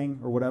not it's a thing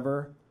or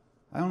whatever.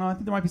 I don't know, I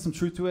think there might be some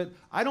truth to it.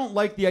 I don't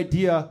like the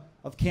idea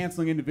of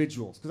canceling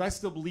individuals, because I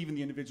still believe in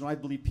the individual. I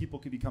believe people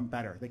can become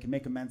better. They can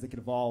make amends, they can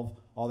evolve,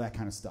 all that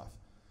kind of stuff.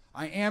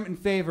 I am in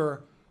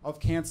favor of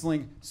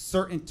canceling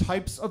certain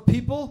types of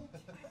people.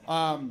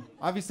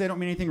 Obviously, I don't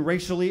mean anything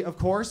racially, of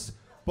course,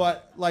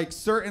 but like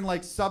certain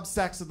like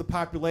subsects of the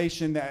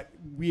population that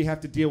we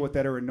have to deal with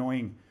that are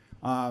annoying.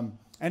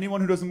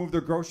 Anyone who doesn't move their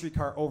grocery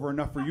cart over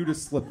enough for you to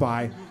slip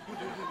by,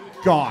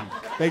 gone.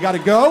 They gotta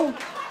go.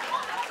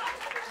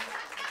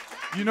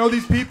 You know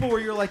these people where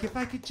you're like, if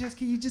I could just,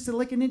 can you just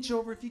like an inch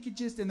over, if you could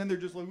just, and then they're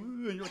just like,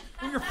 and you're like,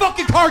 move your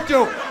fucking cart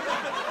to!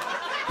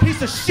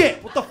 Piece of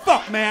shit, what the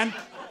fuck, man?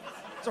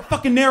 It's our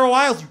fucking narrow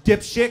aisles, you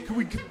dipshit. Can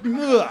we,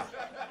 ugh.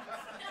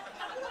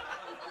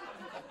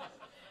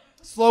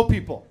 Slow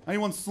people,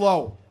 anyone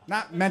slow.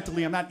 Not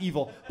mentally, I'm not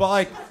evil, but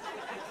like,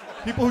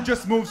 people who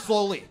just move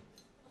slowly.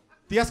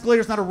 The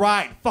escalator's not a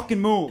ride, fucking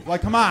move.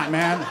 Like, come on,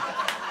 man.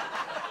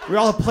 We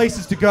all have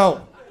places to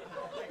go.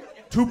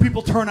 2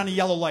 people turn on a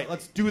yellow light.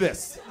 Let's do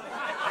this.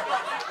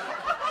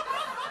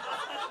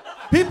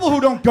 People who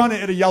don't gun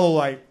it at a yellow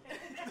light.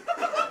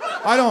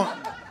 I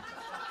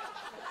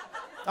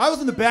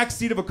was in the back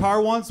seat of a car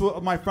once.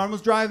 My friend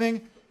was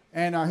driving,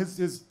 and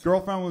his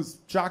girlfriend was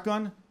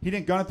shotgun. He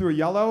didn't gun it through a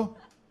yellow.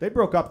 They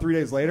broke up 3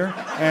 days later.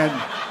 And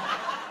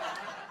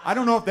I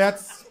don't know if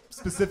that's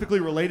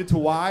specifically related to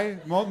why.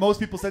 Most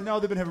people said,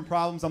 no, they've been having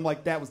problems. I'm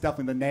like, that was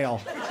definitely the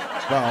nail.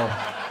 So...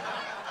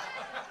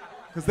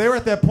 Because they were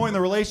at that point in the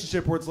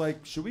relationship where it's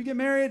like, should we get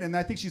married? And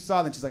I think she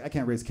saw that and she's like, I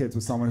can't raise kids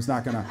with someone who's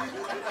not gonna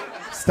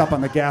step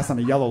on the gas on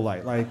a yellow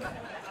light. Like,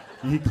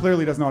 he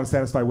clearly doesn't know how to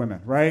satisfy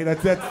women, right?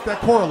 That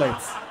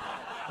correlates.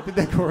 I think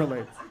that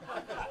correlates.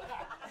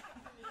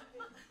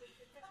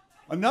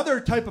 Another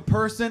type of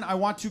person I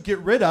want to get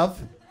rid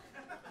of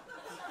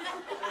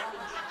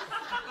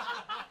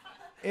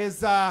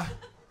is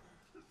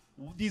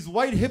these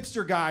white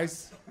hipster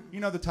guys,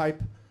 you know the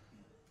type,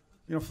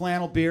 you know,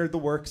 flannel beard, the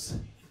works.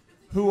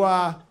 Who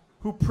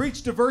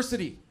preach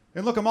diversity.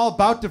 And look, I'm all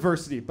about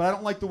diversity, but I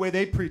don't like the way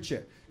they preach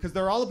it. Because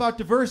they're all about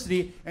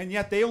diversity, and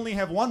yet they only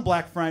have one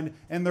black friend,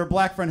 and their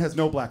black friend has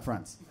no black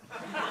friends.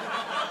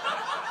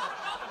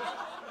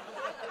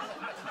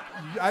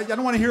 I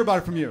don't want to hear about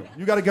it from you.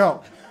 You got to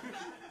go.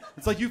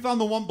 It's like you found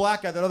the one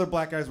black guy, that other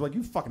black guy's like,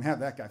 you fucking have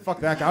that guy.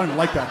 Fuck that guy. I don't even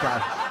like that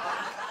guy.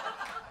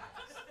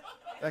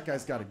 That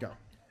guy's got to go.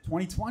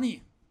 2020,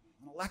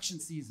 an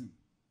election season.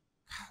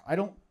 I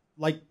don't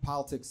like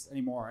politics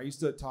anymore. I used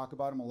to talk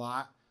about them a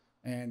lot,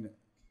 and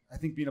I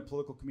think being a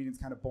political comedian is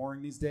kind of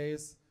boring these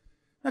days.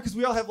 Because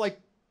we all have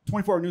like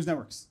 24-hour news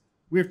networks.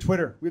 We have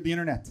Twitter. We have the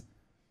internet.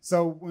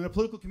 So when a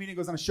political comedian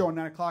goes on a show at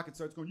 9 o'clock and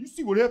starts going, you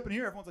see what happened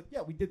here? Everyone's like,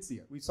 yeah, we did see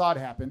it. We saw it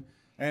happen.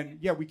 And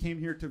yeah, we came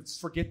here to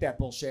forget that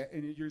bullshit,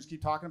 and you just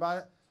keep talking about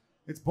it.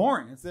 It's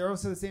boring. They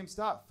always say the same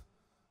stuff.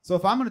 So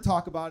if I'm going to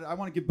talk about it, I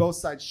want to give both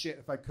sides shit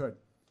if I could.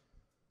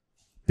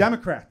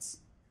 Democrats.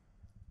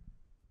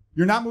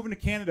 You're not moving to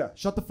Canada.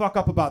 Shut the fuck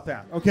up about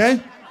that, okay?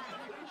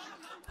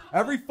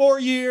 Every 4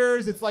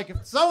 years, it's like,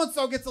 if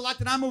so-and-so gets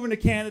elected, I'm moving to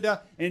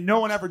Canada, and no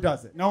one ever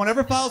does it. No one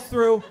ever follows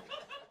through.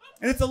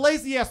 And it's a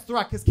lazy-ass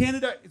threat, because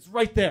Canada is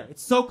right there.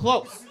 It's so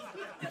close.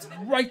 It's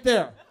right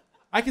there.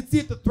 I could see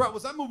if the threat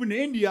was, I'm moving to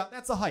India.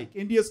 That's a hike.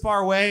 India's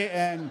far away,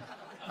 and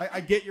I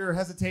get your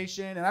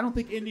hesitation, and I don't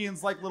think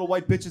Indians like little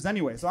white bitches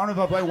anyway, so I don't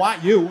know if I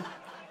want you,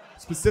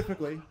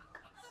 specifically.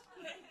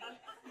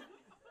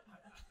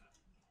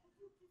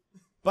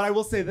 But I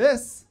will say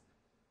this,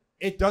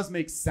 it does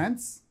make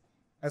sense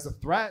as a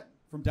threat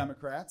from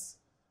Democrats,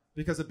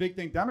 because a big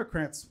thing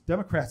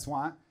Democrats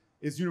want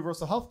is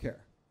universal health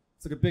care.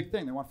 It's like a big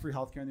thing. They want free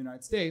health care in the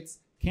United States.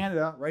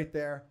 Canada, right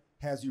there,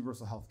 has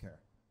universal health care.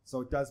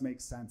 So it does make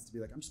sense to be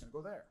like, I'm just going to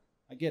go there.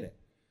 I get it.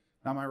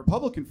 Now, my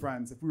Republican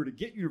friends, if we were to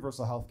get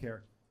universal health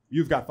care,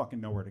 you've got fucking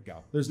nowhere to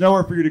go. There's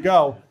nowhere for you to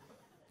go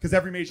because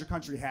every major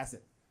country has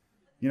it.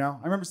 You know,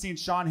 I remember seeing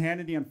Sean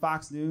Hannity on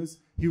Fox News.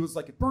 He was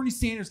like, if Bernie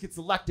Sanders gets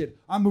elected,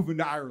 I'm moving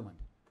to Ireland.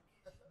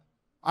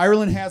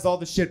 Ireland has all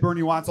the shit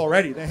Bernie wants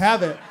already. They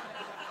have it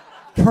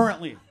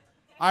currently.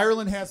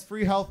 Ireland has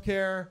free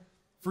healthcare,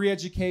 free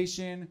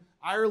education.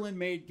 Ireland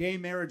made gay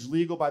marriage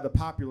legal by the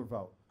popular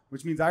vote,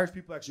 which means Irish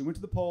people actually went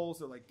to the polls.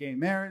 They're like, gay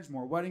marriage,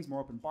 more weddings, more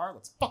open bar.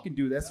 Let's fucking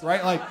do this,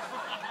 right? Like,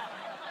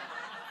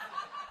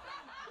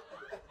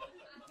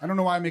 I don't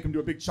know why I make them do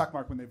a big check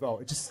mark when they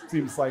vote. It just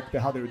seems like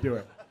how they would do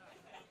it.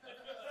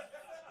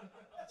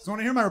 So when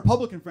I hear my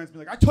Republican friends be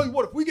like, I tell you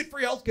what, if we get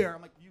free healthcare,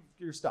 I'm like,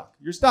 you're stuck.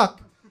 You're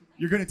stuck.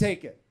 You're going to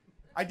take it.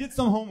 I did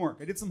some homework.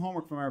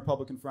 For my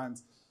Republican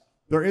friends.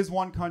 There is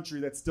one country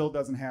that still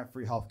doesn't have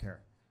free healthcare.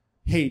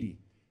 Haiti.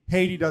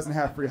 Haiti doesn't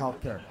have free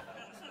healthcare.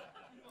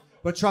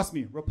 But trust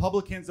me,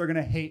 Republicans are going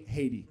to hate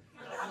Haiti.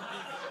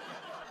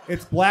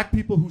 It's black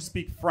people who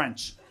speak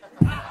French.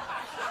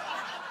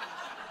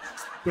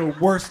 The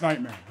worst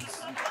nightmare.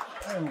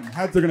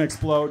 Heads are going to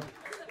explode.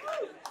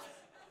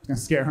 It's going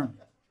to scare them.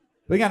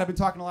 But again, I've been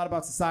talking a lot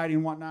about society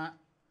and whatnot.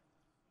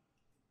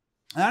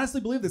 I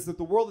honestly believe this, that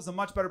the world is a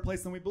much better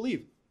place than we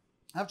believe.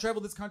 I've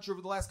traveled this country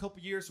over the last couple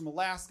of years, from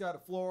Alaska to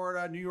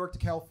Florida, New York to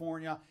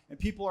California, and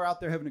people are out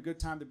there having a good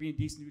time. They're being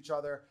decent to each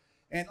other.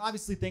 And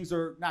obviously things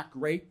are not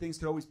great. Things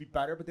could always be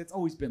better, but it's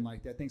always been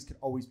like that. Things could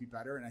always be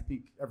better, and I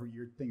think every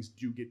year things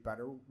do get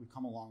better. We've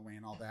come a long way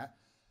and all that.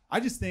 I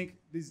just think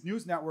these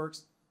news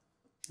networks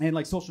and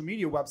like social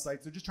media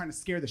websites, they're just trying to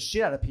scare the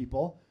shit out of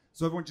people.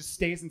 So everyone just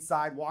stays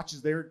inside,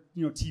 watches their,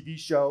 TV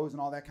shows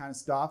and all that kind of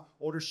stuff.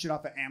 Orders shit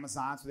off of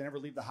Amazon, so they never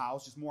leave the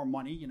house. Just more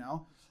money,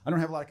 I don't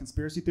have a lot of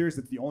conspiracy theories.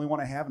 It's the only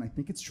one I have, and I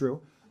think it's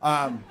true.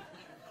 But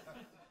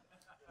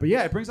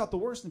yeah, it brings out the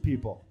worst in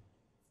people.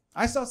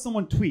 I saw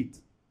someone tweet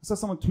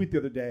the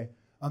other day,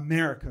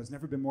 America has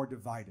never been more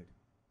divided.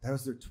 That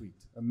was their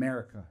tweet.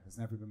 America has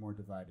never been more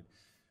divided.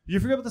 Did you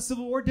forget about the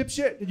Civil War,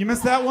 dipshit? Did you miss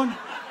that one?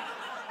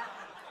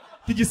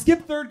 Did you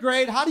skip third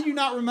grade? How do you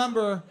not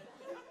remember?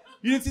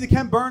 You didn't see the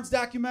Ken Burns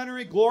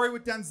documentary, Glory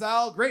with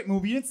Denzel? Great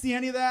movie. You didn't see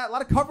any of that? A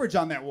lot of coverage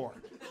on that war.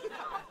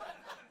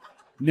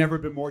 Never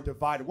been more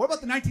divided. What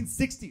about the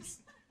 1960s?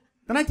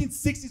 The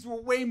 1960s were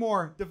way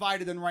more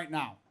divided than right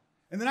now.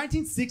 In the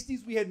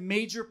 1960s, we had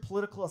major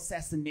political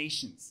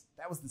assassinations.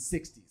 That was the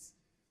 60s.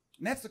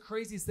 And that's the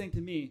craziest thing to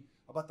me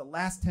about the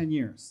last 10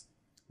 years.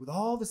 With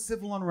all the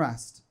civil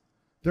unrest,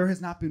 there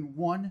has not been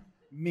one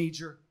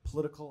major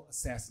political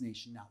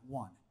assassination, not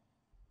one.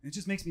 And it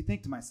just makes me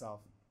think to myself,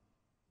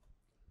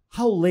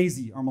 how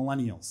lazy are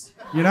millennials,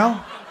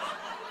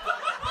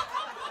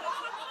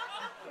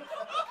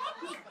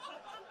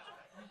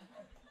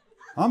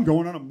 I'm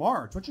going on a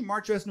march. Why don't you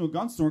march us into a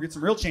gun store and get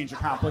some real change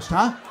accomplished,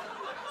 huh?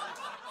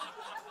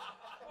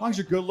 As long as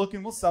you're good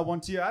looking, we'll sell one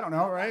to you. I don't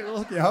know, right? We'll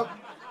hook you up.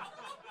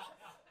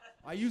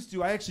 I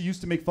actually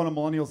used to make fun of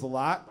millennials a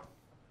lot.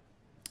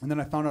 And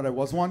then I found out I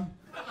was one.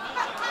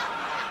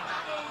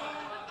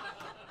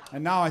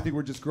 And now I think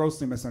we're just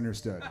grossly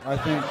misunderstood. I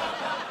think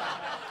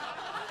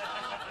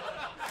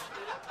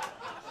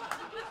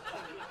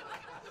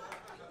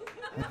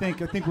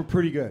we're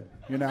pretty good,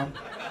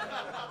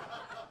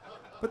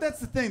 But that's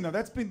the thing, though.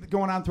 That's been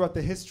going on throughout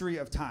the history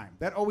of time.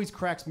 That always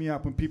cracks me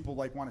up when people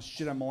want to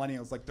shit on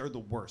millennials like they're the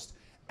worst.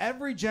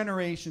 Every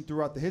generation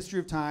throughout the history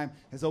of time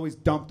has always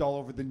dumped all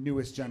over the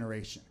newest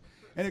generation.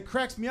 And it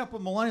cracks me up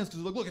with millennials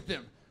because look at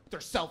them with their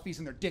selfies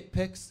and their dick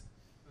pics.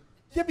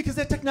 Yeah, because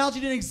that technology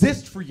didn't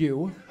exist for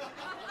you.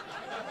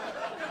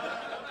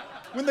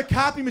 When the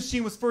copy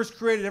machine was first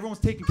created, everyone was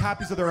taking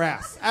copies of their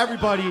ass.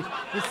 Everybody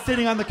was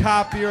sitting on the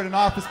copier at an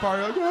office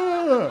party like,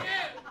 ah.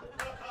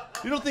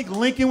 You don't think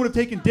Lincoln would have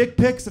taken dick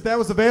pics if that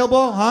was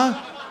available, huh?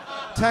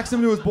 Text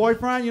him to his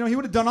boyfriend, he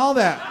would have done all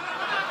that.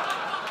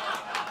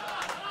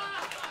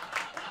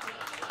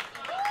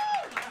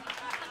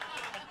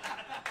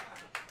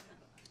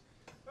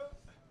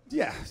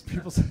 Yeah,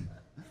 people say,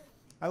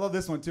 I love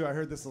this one too. I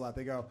heard this a lot.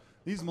 They go,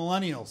 these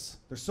millennials,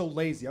 they're so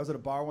lazy. I was at a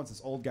bar once,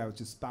 this old guy was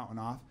just spouting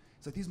off.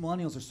 It's like, these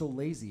millennials are so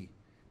lazy,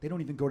 they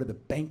don't even go to the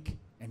bank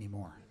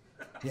anymore.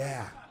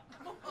 Yeah.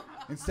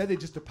 Instead, they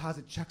just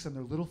deposit checks on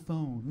their little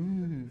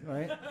phone,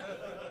 right?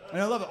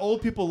 And I love it.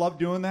 Old people love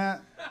doing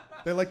that.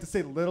 They like to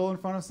say little in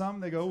front of something.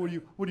 They go, what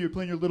are you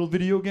playing your little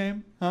video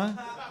game? Huh?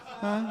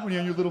 What are you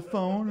on your little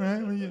phone,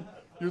 right?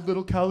 Your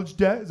little college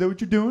debt? Is that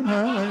what you're doing,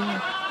 huh?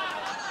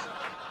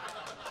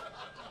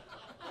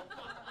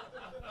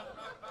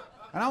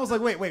 And I was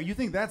like, wait, you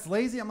think that's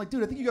lazy? I'm like,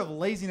 dude, I think you have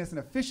laziness and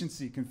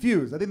efficiency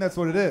confused. I think that's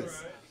what it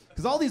is.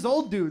 Because all these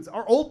old dudes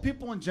are old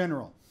people in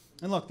general.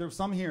 And look, there's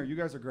some here. You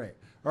guys are great.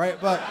 All right,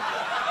 but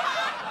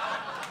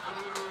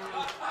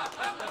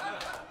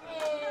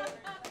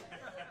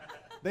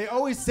they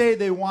always say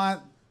they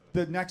want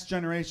the next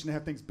generation to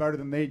have things better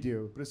than they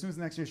do. But as soon as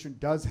the next generation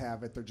does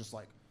have it, they're just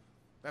like,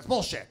 that's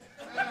bullshit.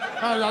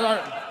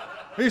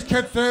 These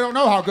kids, they don't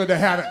know how good they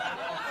have it.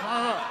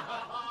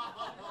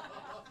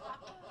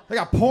 They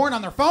got porn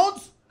on their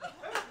phones?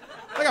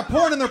 They got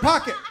porn in their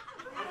pocket.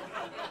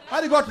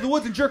 How'd they go out to the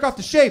woods and jerk off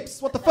the shapes?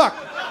 What the fuck?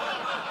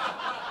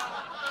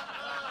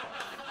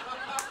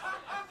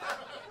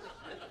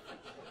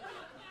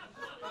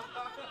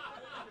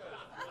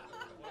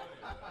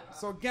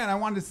 So again, I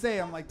wanted to say,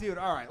 I'm like, dude,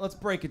 all right, let's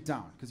break it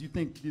down. Because you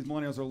think these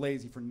millennials are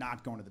lazy for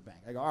not going to the bank.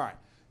 I go, all right,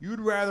 you'd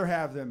rather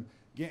have them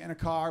get in a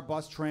car,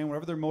 bus, train,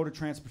 whatever their mode of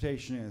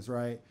transportation is,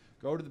 right?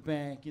 Go to the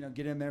bank,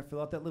 get in there,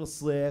 fill out that little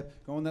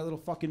slip, go in that little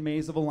fucking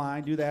maze of a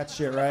line, do that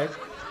shit, right?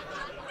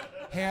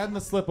 Hand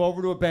the slip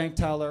over to a bank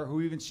teller who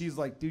even she's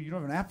like, dude, you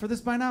don't have an app for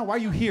this by now? Why are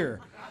you here,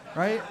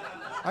 right?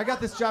 I got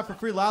this job for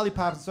free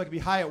lollipops so I can be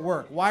high at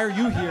work. Why are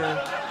you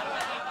here?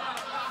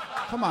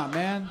 Come on,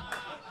 man.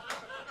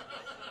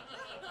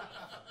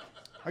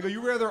 I go,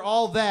 you rather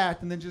all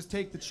that and then just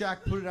take the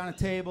check, put it on a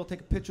table, take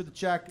a picture of the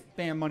check,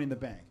 bam, money in the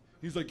bank.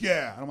 He's like,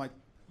 yeah. And I'm like,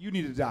 you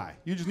need to die.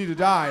 You just need to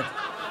die.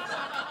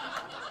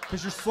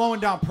 Because you're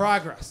slowing down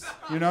progress.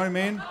 You know what I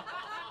mean?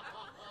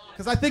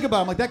 Because I think about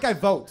it, I'm like, that guy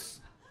votes.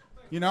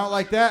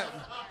 Like that.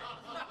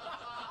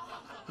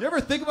 You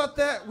ever think about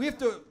that? You have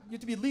to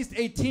be at least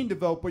 18 to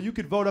vote, but you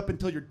could vote up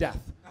until your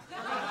death.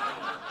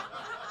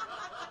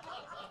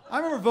 I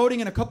remember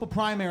voting in a couple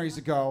primaries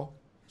ago,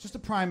 just a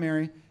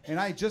primary, and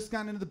I had just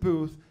gotten into the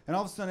booth, and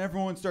all of a sudden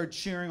everyone started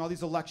cheering. All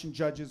these election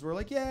judges were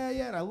like, yeah,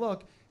 and I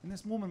look, and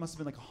this woman must have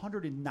been like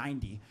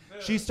 190.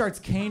 She starts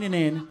caning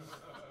in,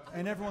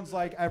 and everyone's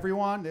like,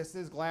 everyone, this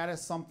is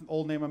Gladys, some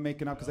old name I'm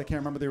making up because I can't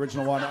remember the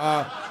original one.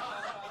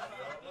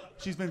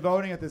 She's been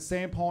voting at the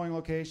same polling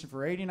location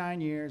for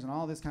 89 years and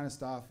all this kind of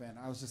stuff. And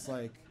I was just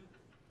like,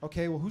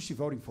 okay, well, who's she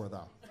voting for,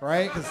 though?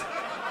 Right? Because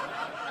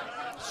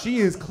she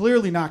is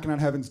clearly knocking on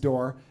heaven's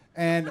door.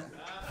 And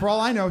for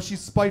all I know, she's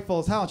spiteful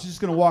as hell. She's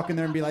just going to walk in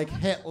there and be like,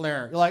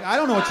 Hitler. You're like, I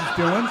don't know what she's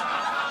doing.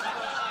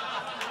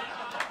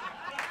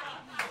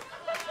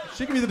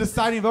 She can be the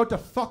deciding vote to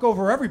fuck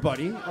over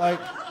everybody. Like,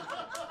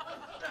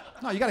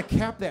 no, you got to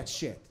cap that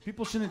shit.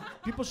 People should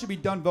be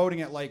done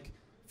voting at like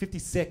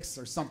 56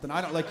 or something.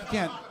 You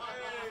can't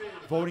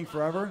voting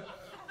forever.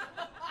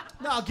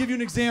 No, I'll give you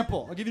an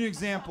example.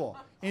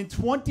 In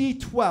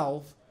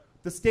 2012,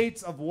 the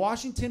states of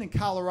Washington and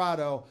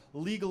Colorado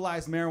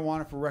legalized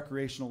marijuana for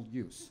recreational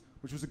use,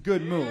 which was a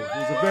good move. It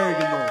was a very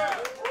good move.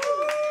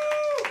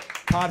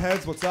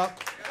 Potheads, what's up?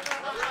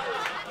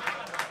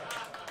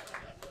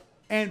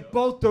 And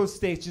both those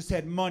states just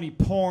had money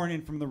pouring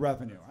in from the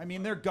revenue. I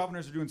mean, their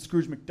governors were doing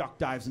Scrooge McDuck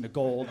dives into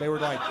gold. They were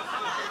like...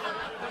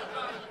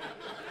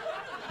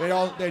 They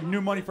had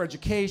new money for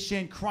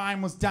education.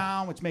 Crime was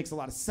down, which makes a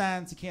lot of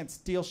sense. You can't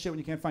steal shit when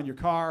you can't find your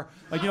car.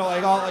 There's no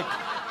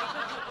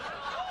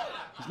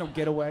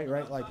getaway,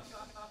 right?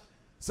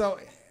 So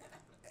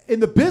in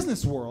the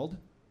business world,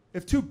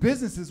 if two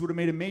businesses would have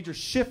made a major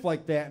shift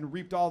like that and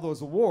reaped all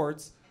those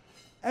awards,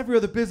 every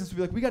other business would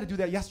be like, we got to do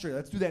that yesterday.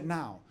 Let's do that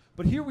now.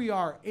 But here we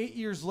are 8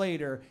 years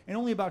later, and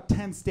only about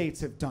 10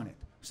 states have done it.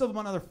 We still have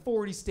about another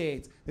 40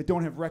 states that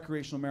don't have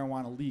recreational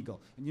marijuana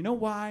legal. And you know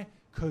why?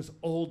 Because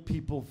old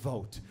people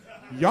vote.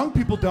 Young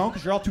people don't,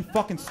 because you're all too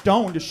fucking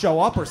stoned to show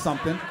up or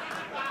something.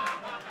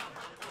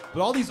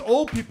 But all these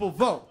old people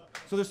vote.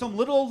 So there's some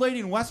little old lady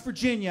in West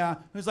Virginia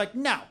who's like,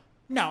 no,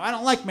 I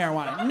don't like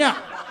marijuana, no.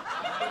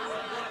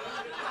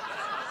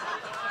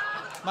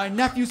 My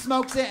nephew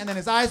smokes it, and then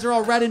his eyes are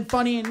all red and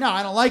funny, and no,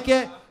 I don't like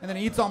it. And then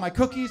he eats all my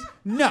cookies.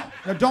 No,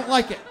 don't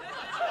like it.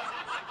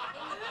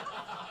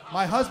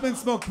 My husband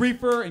smoked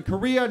reefer in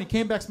Korea, and he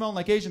came back smelling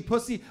like Asian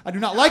pussy. I do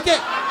not like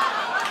it.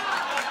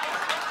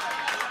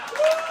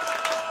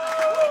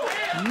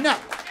 No.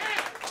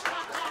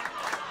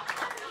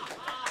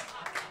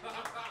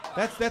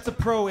 That's a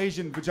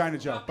pro-Asian vagina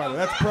joke, by the way.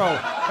 That's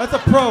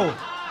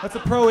a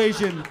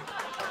pro-Asian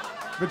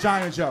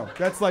vagina joke.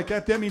 That's like,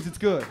 that means it's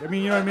good. I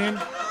mean, you know what I mean?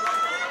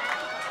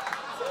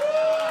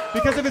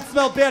 Because if it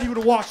smelled bad, he would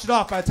have washed it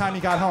off by the time he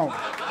got home.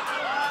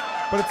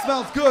 But it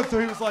smells good, so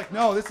he was like,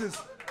 no, this is...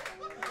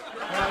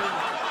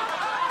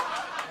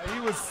 he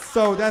was,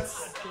 so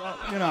that's,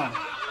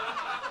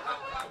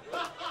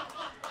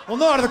 Well,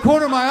 no, out of the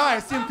corner of my eye, I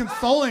see him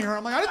consoling her.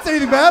 I'm like, I didn't say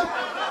anything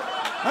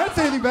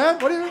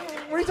bad. What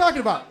are you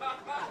talking about?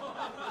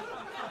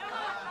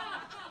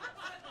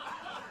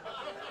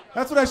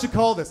 That's what I should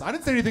call this. I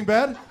didn't say anything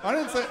bad.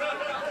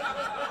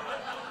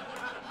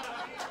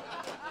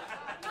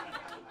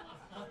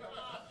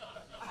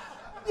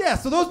 Yeah,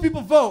 so those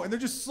people vote, and they're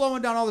just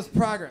slowing down all this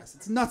progress.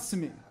 It's nuts to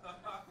me.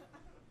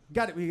 There's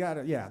got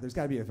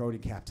to be a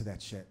voting cap to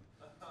that shit.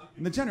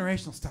 And the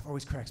generational stuff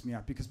always cracks me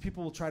up because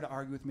people will try to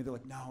argue with me. They're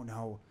like,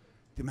 no,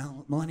 the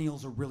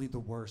millennials are really the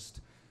worst.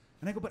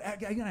 And I go, but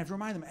again, I have to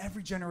remind them,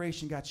 every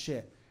generation got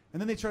shit.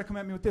 And then they try to come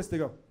at me with this. They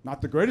go,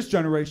 not the greatest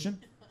generation.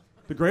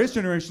 The greatest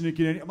generation didn't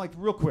get any. I'm like,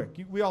 real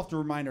quick, we all have to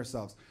remind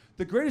ourselves.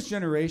 The greatest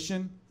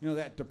generation,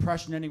 that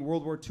depression-ending,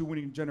 World War II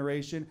winning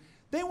generation,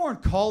 they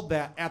weren't called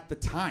that at the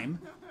time.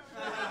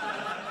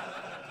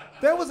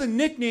 That was a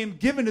nickname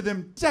given to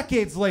them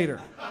decades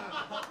later.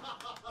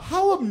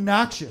 How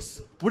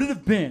obnoxious would it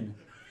have been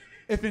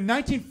if in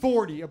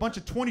 1940 a bunch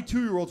of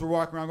 22-year-olds were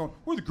walking around going,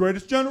 we're the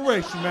greatest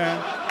generation, man.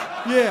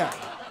 Yeah.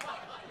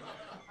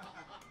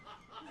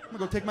 I'm going to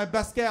go take my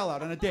best gal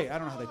out on a date. I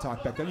don't know how they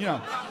talk back then,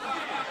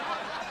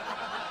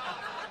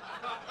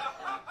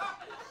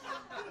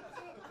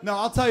 No,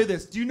 I'll tell you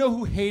this. Do you know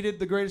who hated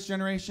the Greatest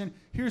Generation?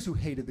 Here's who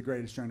hated the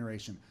Greatest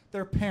Generation.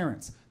 Their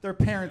parents. Their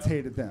parents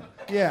hated them.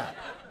 Yeah.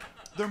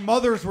 Their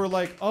mothers were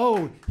like,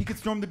 oh, he can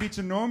storm the beach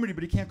in Normandy,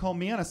 but he can't call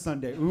me on a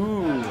Sunday.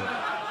 Ooh.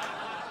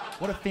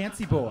 What a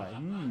fancy boy.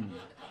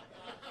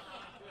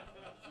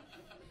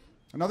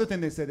 Another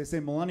thing they say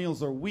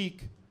millennials are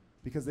weak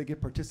because they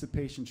get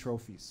participation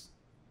trophies.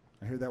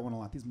 I hear that one a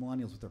lot. These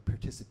millennials with their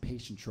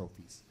participation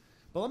trophies.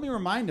 But let me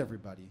remind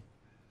everybody,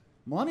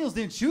 millennials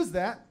didn't choose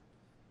that,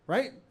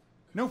 right?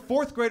 No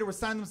fourth grader was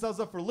signing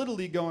themselves up for Little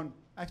League going,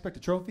 I expect a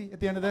trophy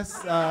at the end of this.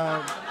 If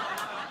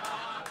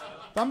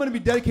I'm going to be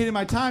dedicating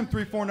my time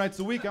 3-4 nights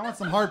a week, I want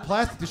some hard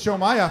plastic to show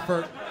my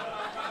effort.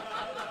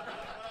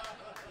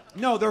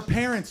 No, their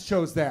parents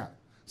chose that.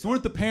 So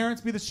wouldn't the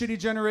parents be the shitty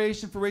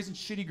generation for raising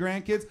shitty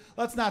grandkids?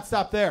 Let's not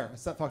stop there.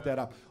 Fuck that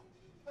up.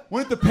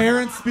 Wouldn't the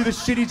parents be the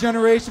shitty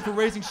generation for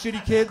raising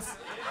shitty kids?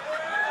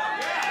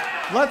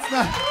 Let's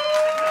not.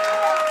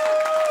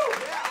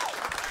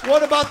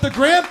 What about the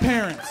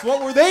grandparents?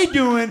 What were they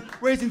doing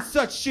raising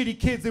such shitty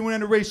kids they went on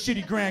to raise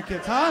shitty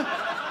grandkids, huh?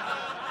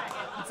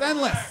 It's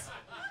endless.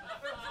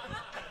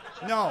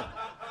 No,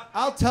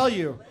 I'll tell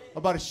you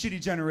about a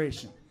shitty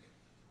generation.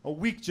 A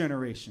weak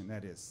generation,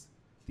 that is.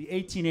 The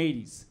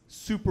 1880s,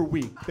 super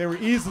weak. They were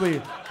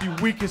easily the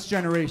weakest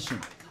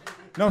generation.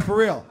 No, for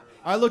real.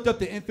 I looked up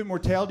the infant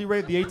mortality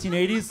rate of the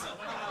 1880s.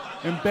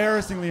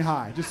 Embarrassingly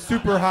high, just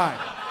super high.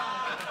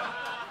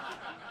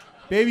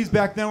 Babies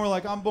back then were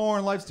like, I'm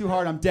born, life's too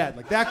hard, I'm dead.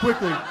 Like that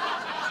quickly.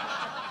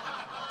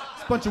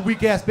 It's a bunch of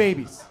weak-ass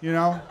babies, you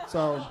know?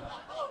 So,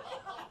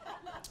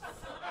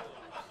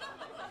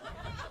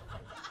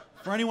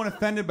 for anyone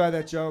offended by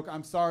that joke,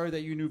 I'm sorry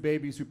that you knew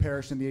babies who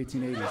perished in the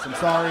 1880s. I'm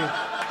sorry.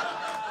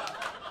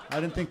 I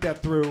didn't think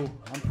that through.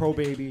 I'm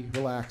pro-baby.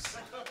 Relax.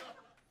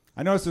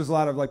 I noticed there's a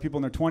lot of like people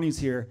in their 20s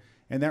here,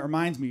 and that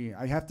reminds me,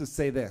 I have to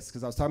say this,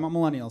 because I was talking about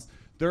millennials.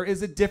 There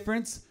is a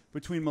difference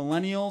between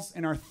millennials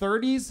in our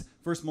 30s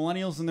versus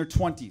millennials in their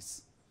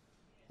 20s.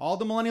 All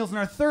the millennials in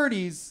our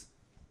 30s,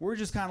 we're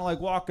just kind of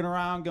like walking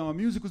around going,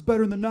 music was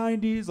better in the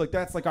 90s. Like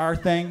that's like our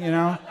thing, you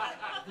know?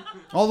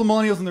 All the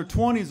millennials in their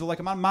 20s are like,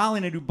 I'm on Molly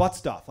and I do butt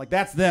stuff. Like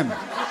that's them.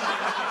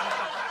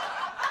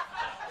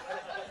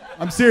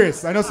 I'm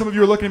serious. I know some of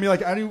you are looking at me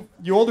like,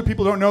 you older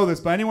people don't know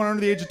this, but anyone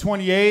under the age of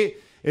 28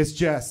 is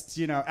just,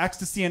 you know,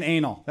 ecstasy and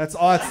anal. That's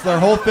all. That's their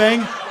whole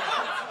thing,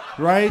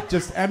 right?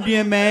 Just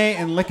MDMA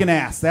and licking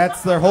ass.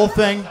 That's their whole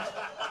thing.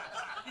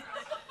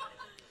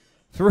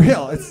 For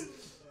real.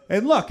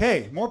 And look,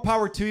 hey, more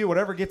power to you.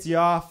 Whatever gets you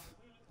off,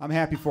 I'm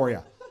happy for you.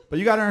 But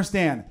you got to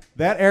understand,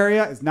 that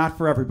area is not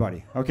for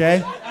everybody,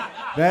 okay?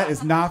 That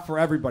is not for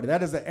everybody.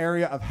 That is an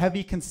area of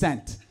heavy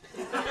consent.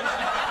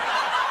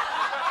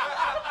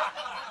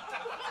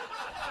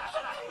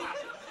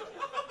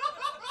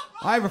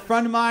 I have a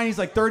friend of mine, he's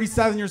like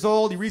 37 years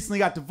old, he recently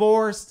got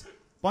divorced. A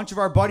bunch of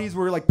our buddies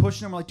were like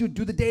pushing him, we're like, dude,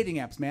 do the dating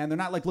apps, man. They're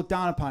not like looked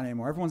down upon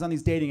anymore. Everyone's on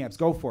these dating apps,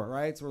 go for it,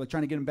 right? So we're like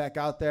trying to get him back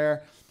out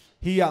there.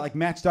 He like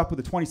matched up with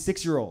a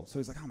 26-year-old. So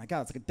he's like, oh my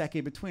God, it's like a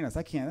decade between us.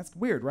 I can't, that's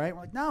weird, right?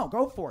 We're like, no,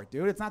 go for it,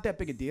 dude. It's not that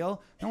big a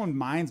deal. No one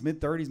minds,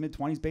 mid-30s,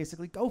 mid-20s,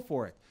 basically. Go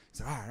for it. He's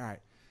like, all right.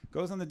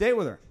 Goes on the date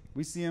with her.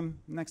 We see him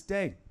the next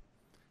day.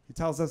 He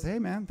tells us, hey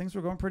man, things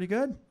were going pretty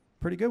good.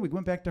 Pretty good. We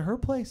went back to her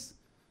place.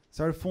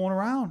 Started fooling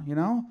around, you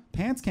know?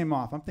 Pants came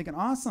off. I'm thinking,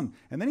 awesome.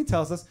 And then he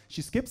tells us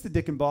she skips the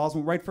dick and balls,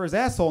 went right for his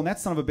asshole, and that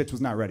son of a bitch was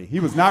not ready.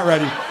 He was not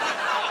ready.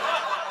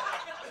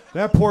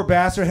 That poor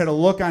bastard had a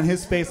look on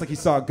his face like he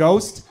saw a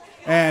ghost.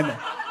 And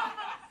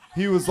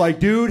he was like,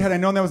 dude, had I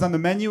known that was on the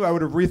menu, I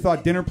would have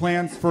rethought dinner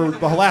plans for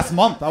the last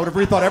month. I would have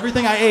rethought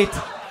everything I ate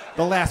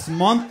the last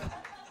month.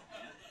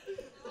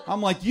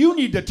 I'm like, you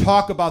need to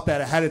talk about that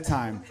ahead of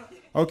time,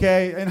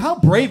 okay? And how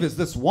brave is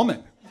this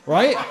woman,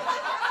 right?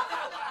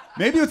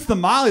 Maybe it's the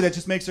Molly that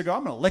just makes her go,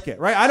 I'm going to lick it,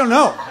 right? I don't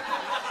know.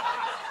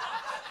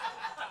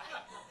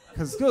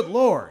 Because, good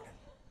Lord,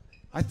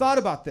 I thought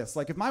about this.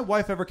 Like, if my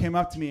wife ever came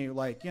up to me,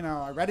 like, you know,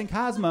 I read in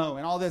Cosmo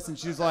and all this, and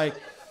she's like,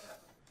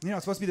 you know,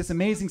 it's supposed to be this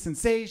amazing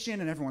sensation,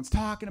 and everyone's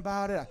talking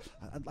about it.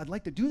 I'd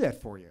like to do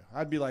that for you.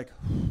 I'd be like,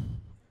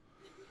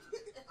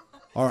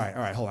 all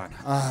right, hold on.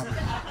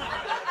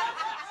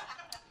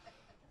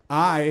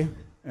 I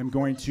am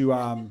going to,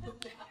 I'm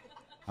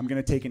going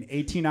to take an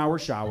 18-hour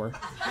shower.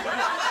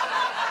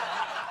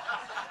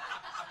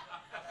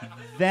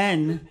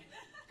 Then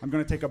I'm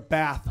going to take a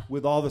bath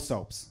with all the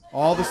soaps.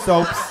 All the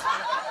soaps.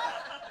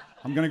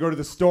 I'm going to go to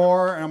the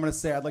store, and I'm going to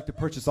say I'd like to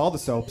purchase all the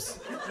soaps.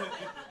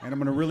 And I'm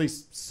going to really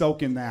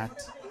soak in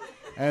that.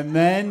 And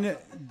then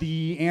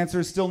the answer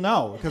is still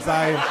no, because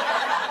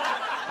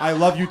I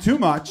love you too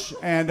much.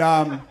 And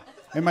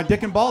my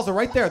dick and balls are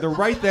right there. They're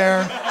right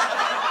there.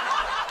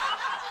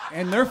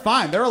 And they're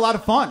fine. They're a lot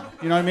of fun.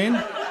 You know what I mean?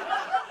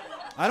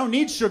 I don't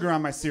need sugar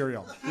on my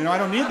cereal. You know, I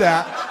don't need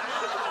that.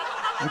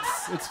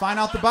 It's fine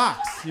out the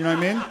box. You know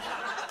what I mean?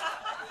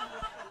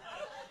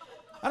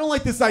 I don't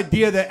like this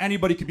idea that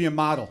anybody could be a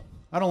model.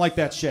 I don't like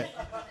that shit.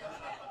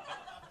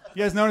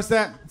 You guys notice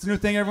that? It's a new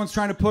thing everyone's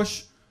trying to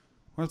push.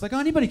 Where it's like, oh,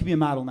 anybody can be a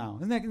model now.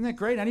 Isn't that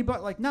great?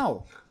 Anybody? Like,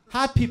 no.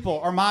 Hot people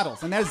are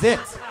models, and that is it.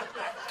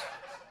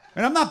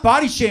 And I'm not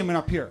body shaming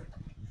up here.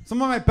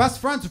 Some of my best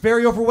friends are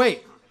very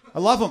overweight. I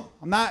love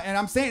them.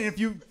 I'm saying if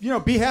you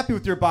be happy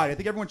with your body. I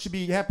think everyone should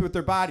be happy with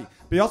their body.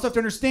 But you also have to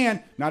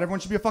understand, not everyone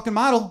should be a fucking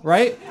model,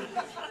 right?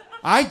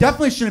 I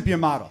definitely shouldn't be a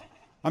model.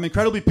 I'm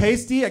incredibly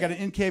pasty. I got an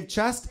in-cave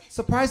chest,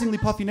 surprisingly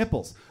puffy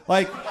nipples.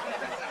 Like,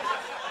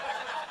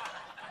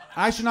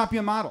 I should not be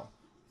a model.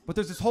 But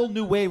there's this whole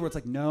new way where it's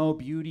like, no,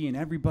 beauty and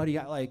everybody,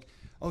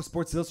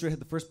 Sports Illustrated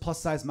had the first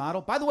plus-size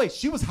model. By the way,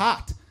 she was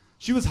hot.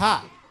 She was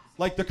hot.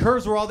 Like, the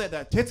curves were all there.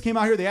 The tits came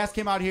out here. The ass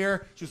came out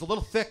here. She was a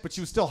little thick, but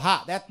she was still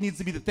hot. That needs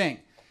to be the thing.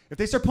 If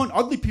they start putting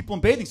ugly people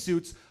in bathing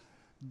suits,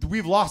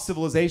 we've lost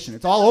civilization.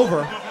 It's all over.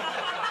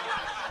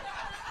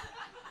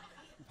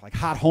 Like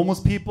hot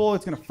homeless people.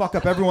 It's going to fuck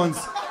up everyone's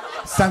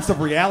sense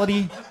of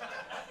reality.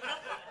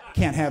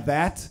 Can't have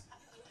that.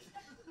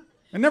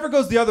 It never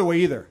goes the other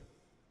way either.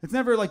 It's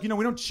never like, we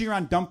don't cheer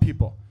on dumb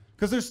people.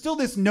 Because there's still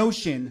this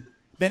notion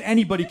that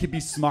anybody could be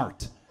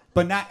smart,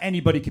 but not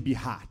anybody could be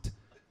hot.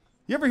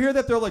 You ever hear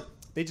that? They're like,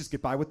 they just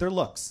get by with their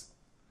looks.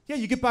 Yeah,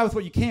 you get by with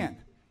what you can.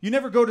 You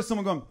never go to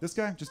someone going, this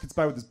guy just gets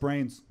by with his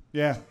brains.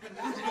 Yeah.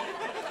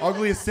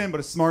 Ugly as sin, but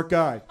a smart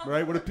guy,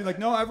 right? Would it be like,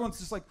 no, everyone's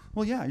just like,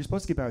 well, yeah, you're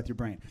supposed to get by with your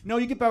brain. No,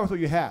 you get by with what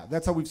you have.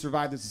 That's how we've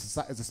survived as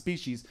a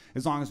species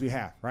as long as we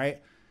have,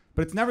 right?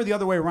 But it's never the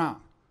other way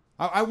around.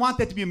 I want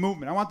that to be a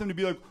movement. I want them to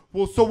be like,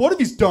 well, so what if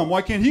he's dumb?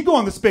 Why can't he go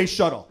on the space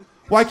shuttle?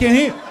 Why can't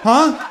he?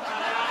 Huh?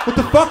 What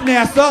the fuck,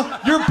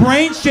 NASA? You're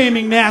brain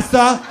shaming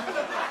NASA.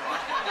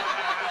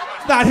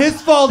 It's not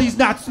his fault he's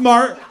not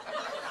smart.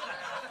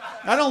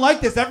 I don't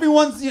like this.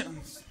 Everyone's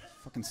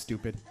fucking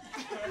stupid.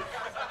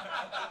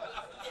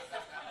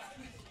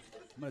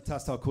 I'm going to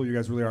test how cool you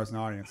guys really are as an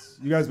audience.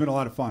 You guys have been a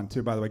lot of fun,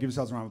 too, by the way. Give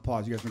yourselves a round of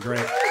applause. You guys have been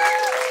great.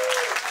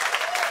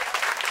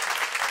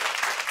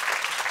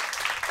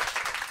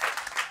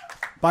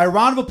 By a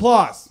round of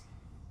applause,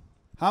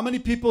 how many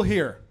people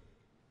here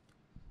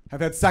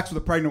have had sex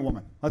with a pregnant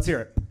woman? Let's hear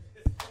it.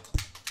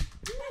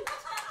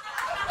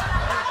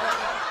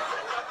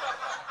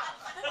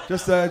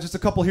 Just a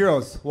couple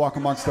heroes walk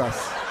amongst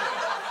us.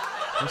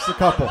 Just a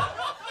couple.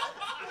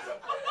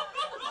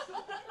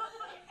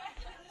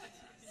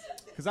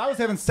 Because I was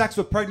having sex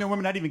with pregnant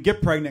women. I didn't even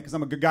get pregnant because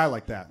I'm a good guy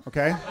like that,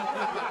 okay?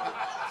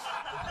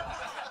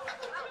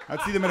 I'd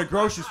see them at a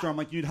grocery store. I'm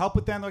like, you need help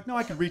with that? And they're like, no,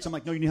 I can reach. I'm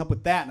like, no, you need help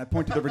with that. And I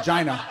point to their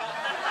vagina.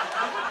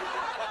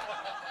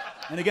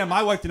 And again,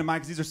 my wife didn't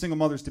mind because these are single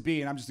mothers to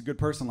be, and I'm just a good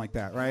person like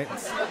that, right?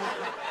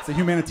 It's a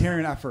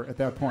humanitarian effort at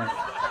that point.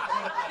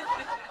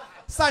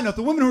 Side note,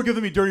 the women who are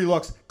giving me dirty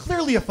looks,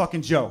 clearly a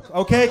fucking joke,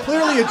 okay?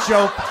 Clearly a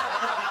joke.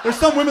 There's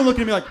some women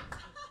looking at me like,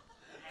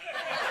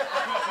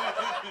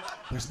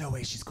 there's no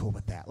way she's cool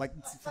with that. Like,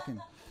 it's fucking...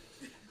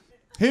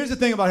 Here's the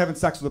thing about having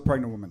sex with a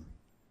pregnant woman.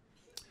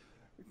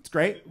 It's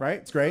great, right?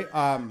 It's great.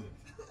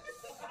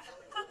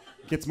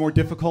 Gets more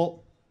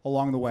difficult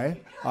along the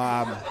way.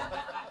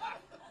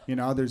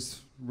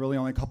 There's really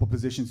only a couple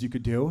positions you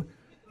could do.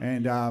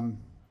 And I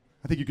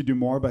think you could do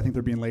more, but I think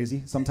they're being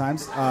lazy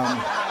sometimes.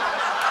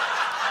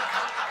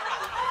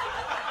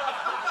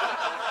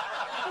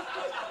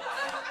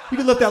 You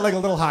could lift that leg a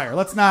little higher.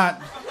 Let's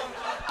not...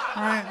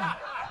 All right?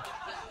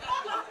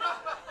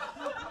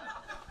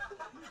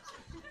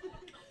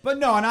 But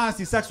no, and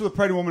honestly, sex with a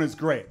pregnant woman is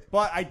great.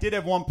 But I did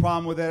have one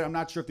problem with it. I'm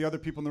not sure if the other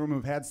people in the room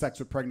who've had sex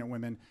with pregnant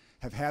women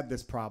have had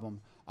this problem.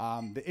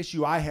 The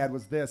issue I had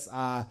was this.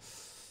 I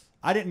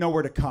didn't know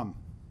where to come.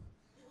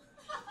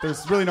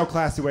 There's really no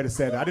classy way to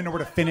say that. I didn't know where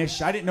to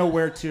finish. I didn't know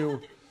where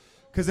to...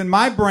 Because in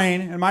my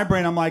brain,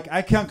 I'm like,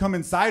 I can't come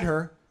inside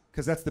her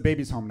because that's the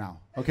baby's home now.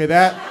 Okay,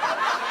 that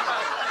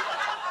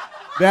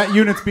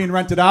unit's being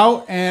rented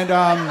out, and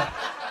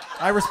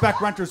I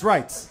respect renters'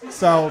 rights.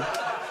 So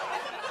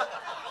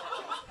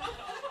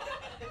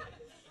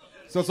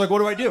it's like, what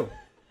do I do?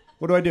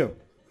 What do I do?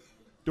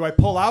 Do I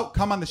pull out,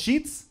 come on the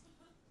sheets?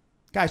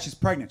 Guys, she's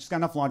pregnant. She's got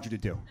enough laundry to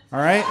do. All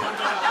right?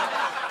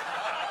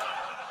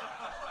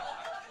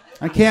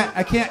 I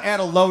can't add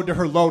a load to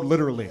her load,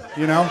 literally,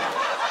 you know?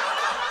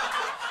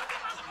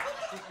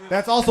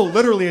 That's also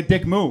literally a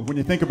dick move when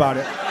you think about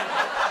it.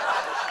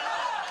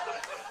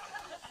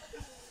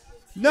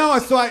 No,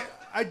 so I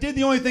did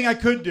the only thing I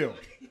could do.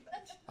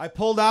 I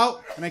pulled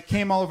out, and I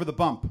came all over the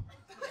bump.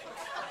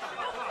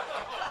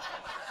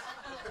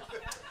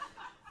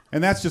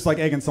 And that's just like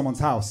egging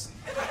someone's house.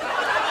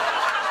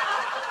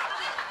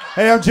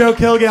 Hey, I'm Joe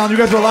Kilgallon. You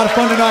guys were a lot of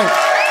fun tonight.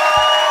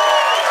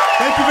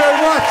 Thank you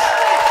very much.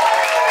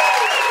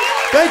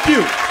 Thank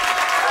you.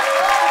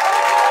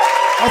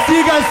 I'll see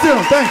you guys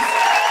soon. Thanks.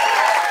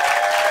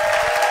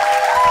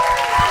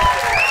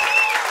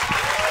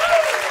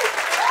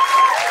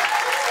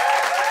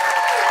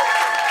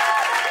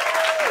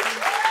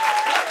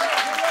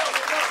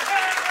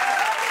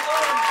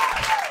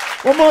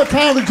 One more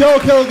time to Joe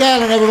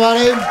Kilgallon,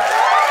 everybody.